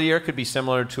great Gurley year could be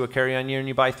similar to a carry-on year, and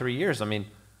you buy 3 years. I mean,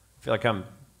 I feel like I'm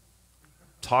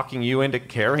talking you into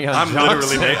carry-on I'm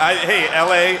Johnson. literally hey,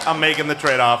 LA, I'm making the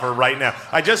trade offer right now.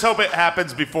 I just hope it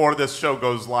happens before this show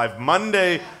goes live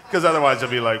Monday, because otherwise I'll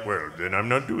be like, well, then I'm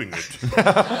not doing it. Does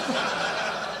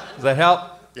that help?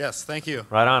 Yes, thank you.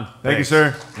 Right on. Thank you,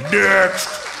 sir. Next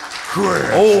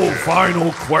question.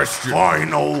 Final question.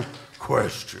 Final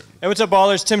question. Hey, what's up,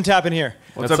 ballers? Tim Tappan here.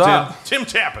 What's up, Tim Tim?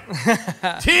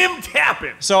 Tappan. Tim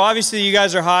Tappan. So obviously you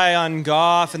guys are high on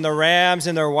Goff and the Rams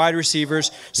and their wide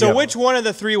receivers. So Yep. which one of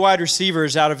the 3 wide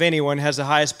receivers out of anyone has the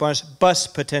highest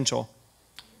bust potential?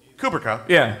 Cooper Kupp.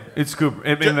 Yeah, it's Cooper.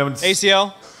 I mean,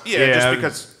 ACL? Yeah, just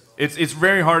because. It's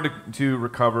very hard to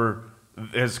recover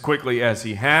as quickly as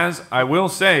he has. I will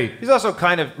say He's also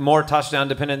kind of more touchdown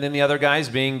dependent than the other guys,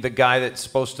 being the guy that's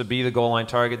supposed to be the goal line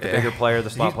target, the bigger player, the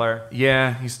slot player.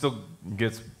 Yeah, he still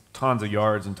gets tons of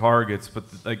yards and targets, but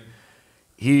like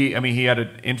he had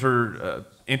an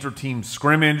inter-team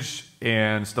scrimmage,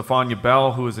 and Stephania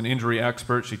Bell, who is an injury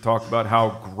expert, she talked about how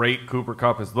great Cooper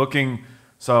Kupp is looking.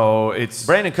 So it's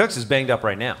Brandon Cooks is banged up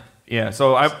right now. Yeah,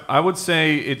 so I would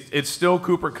say it's still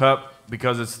Cooper Kupp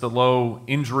because it's the low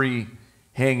injury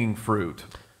hanging fruit.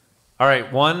 All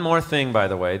right, one more thing, by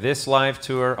the way. This live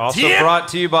tour also Tip. brought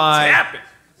to you by Tap it.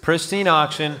 Pristine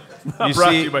Auction. Not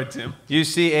brought to you by Tim. You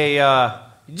see a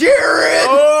Jared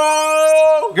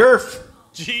Gurf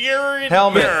Jared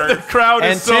helmet. The crowd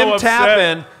And is so Tim upset.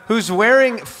 Tappan, who's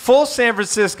wearing full San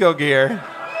Francisco gear,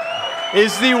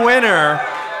 is the winner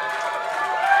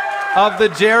of the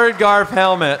Jared Garf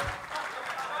helmet.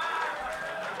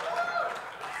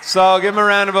 So give him a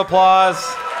round of applause.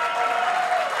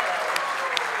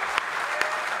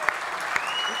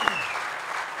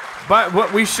 But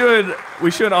what we should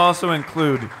also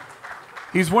include,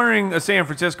 he's wearing a San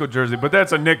Francisco jersey, but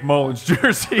that's a Nick Mullins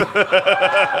jersey.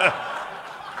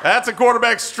 That's a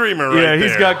quarterback streamer right there. Yeah,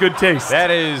 he's got good taste. That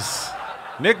is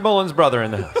Nick Mullins' brother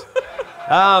in the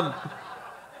house.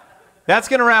 That's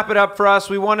going to wrap it up for us.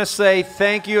 We want to say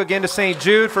thank you again to St.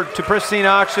 Jude, to Pristine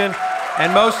Auction,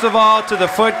 and most of all to the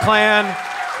Foot Clan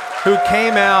who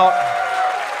came out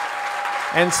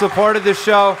and supported the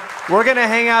show. We're going to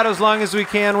hang out as long as we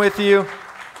can with you.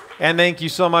 And thank you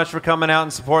so much for coming out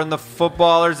and supporting the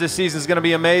footballers. This season is going to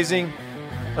be amazing.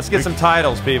 Let's get some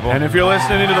titles, people. And if you're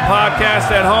listening to the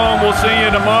podcast at home, we'll see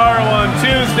you tomorrow on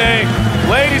Tuesday.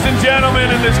 Ladies and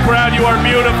gentlemen in this crowd, you are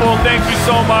beautiful. Thank you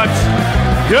so much.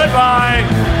 Goodbye.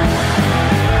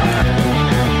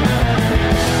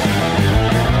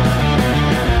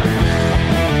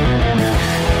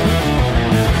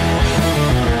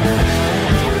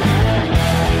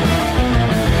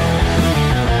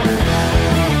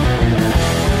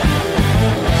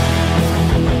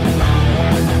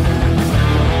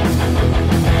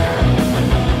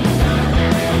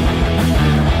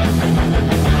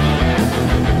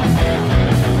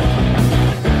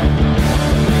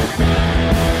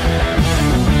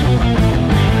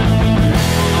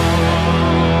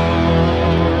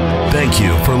 Thank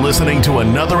you for listening to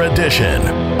another edition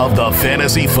of the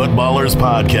Fantasy Footballers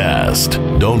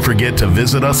Podcast. Don't forget to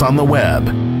visit us on the web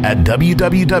at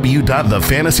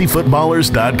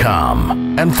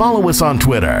www.thefantasyfootballers.com and follow us on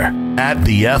Twitter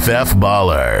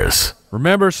 @TheFFBallers.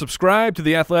 Remember, subscribe to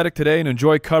The Athletic today and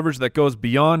enjoy coverage that goes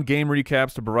beyond game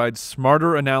recaps to provide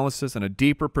smarter analysis and a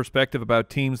deeper perspective about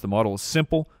teams. The model is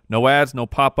simple. No ads, no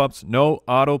pop-ups, no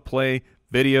autoplay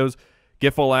videos.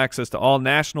 Get full access to all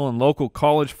national and local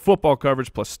college football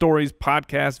coverage, plus stories,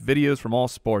 podcasts, videos from all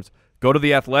sports. Go to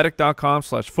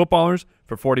theathletic.com/footballers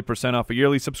for 40% off a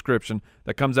yearly subscription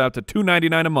that comes out to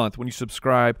 $2.99 a month when you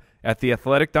subscribe at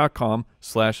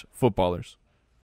theathletic.com/footballers.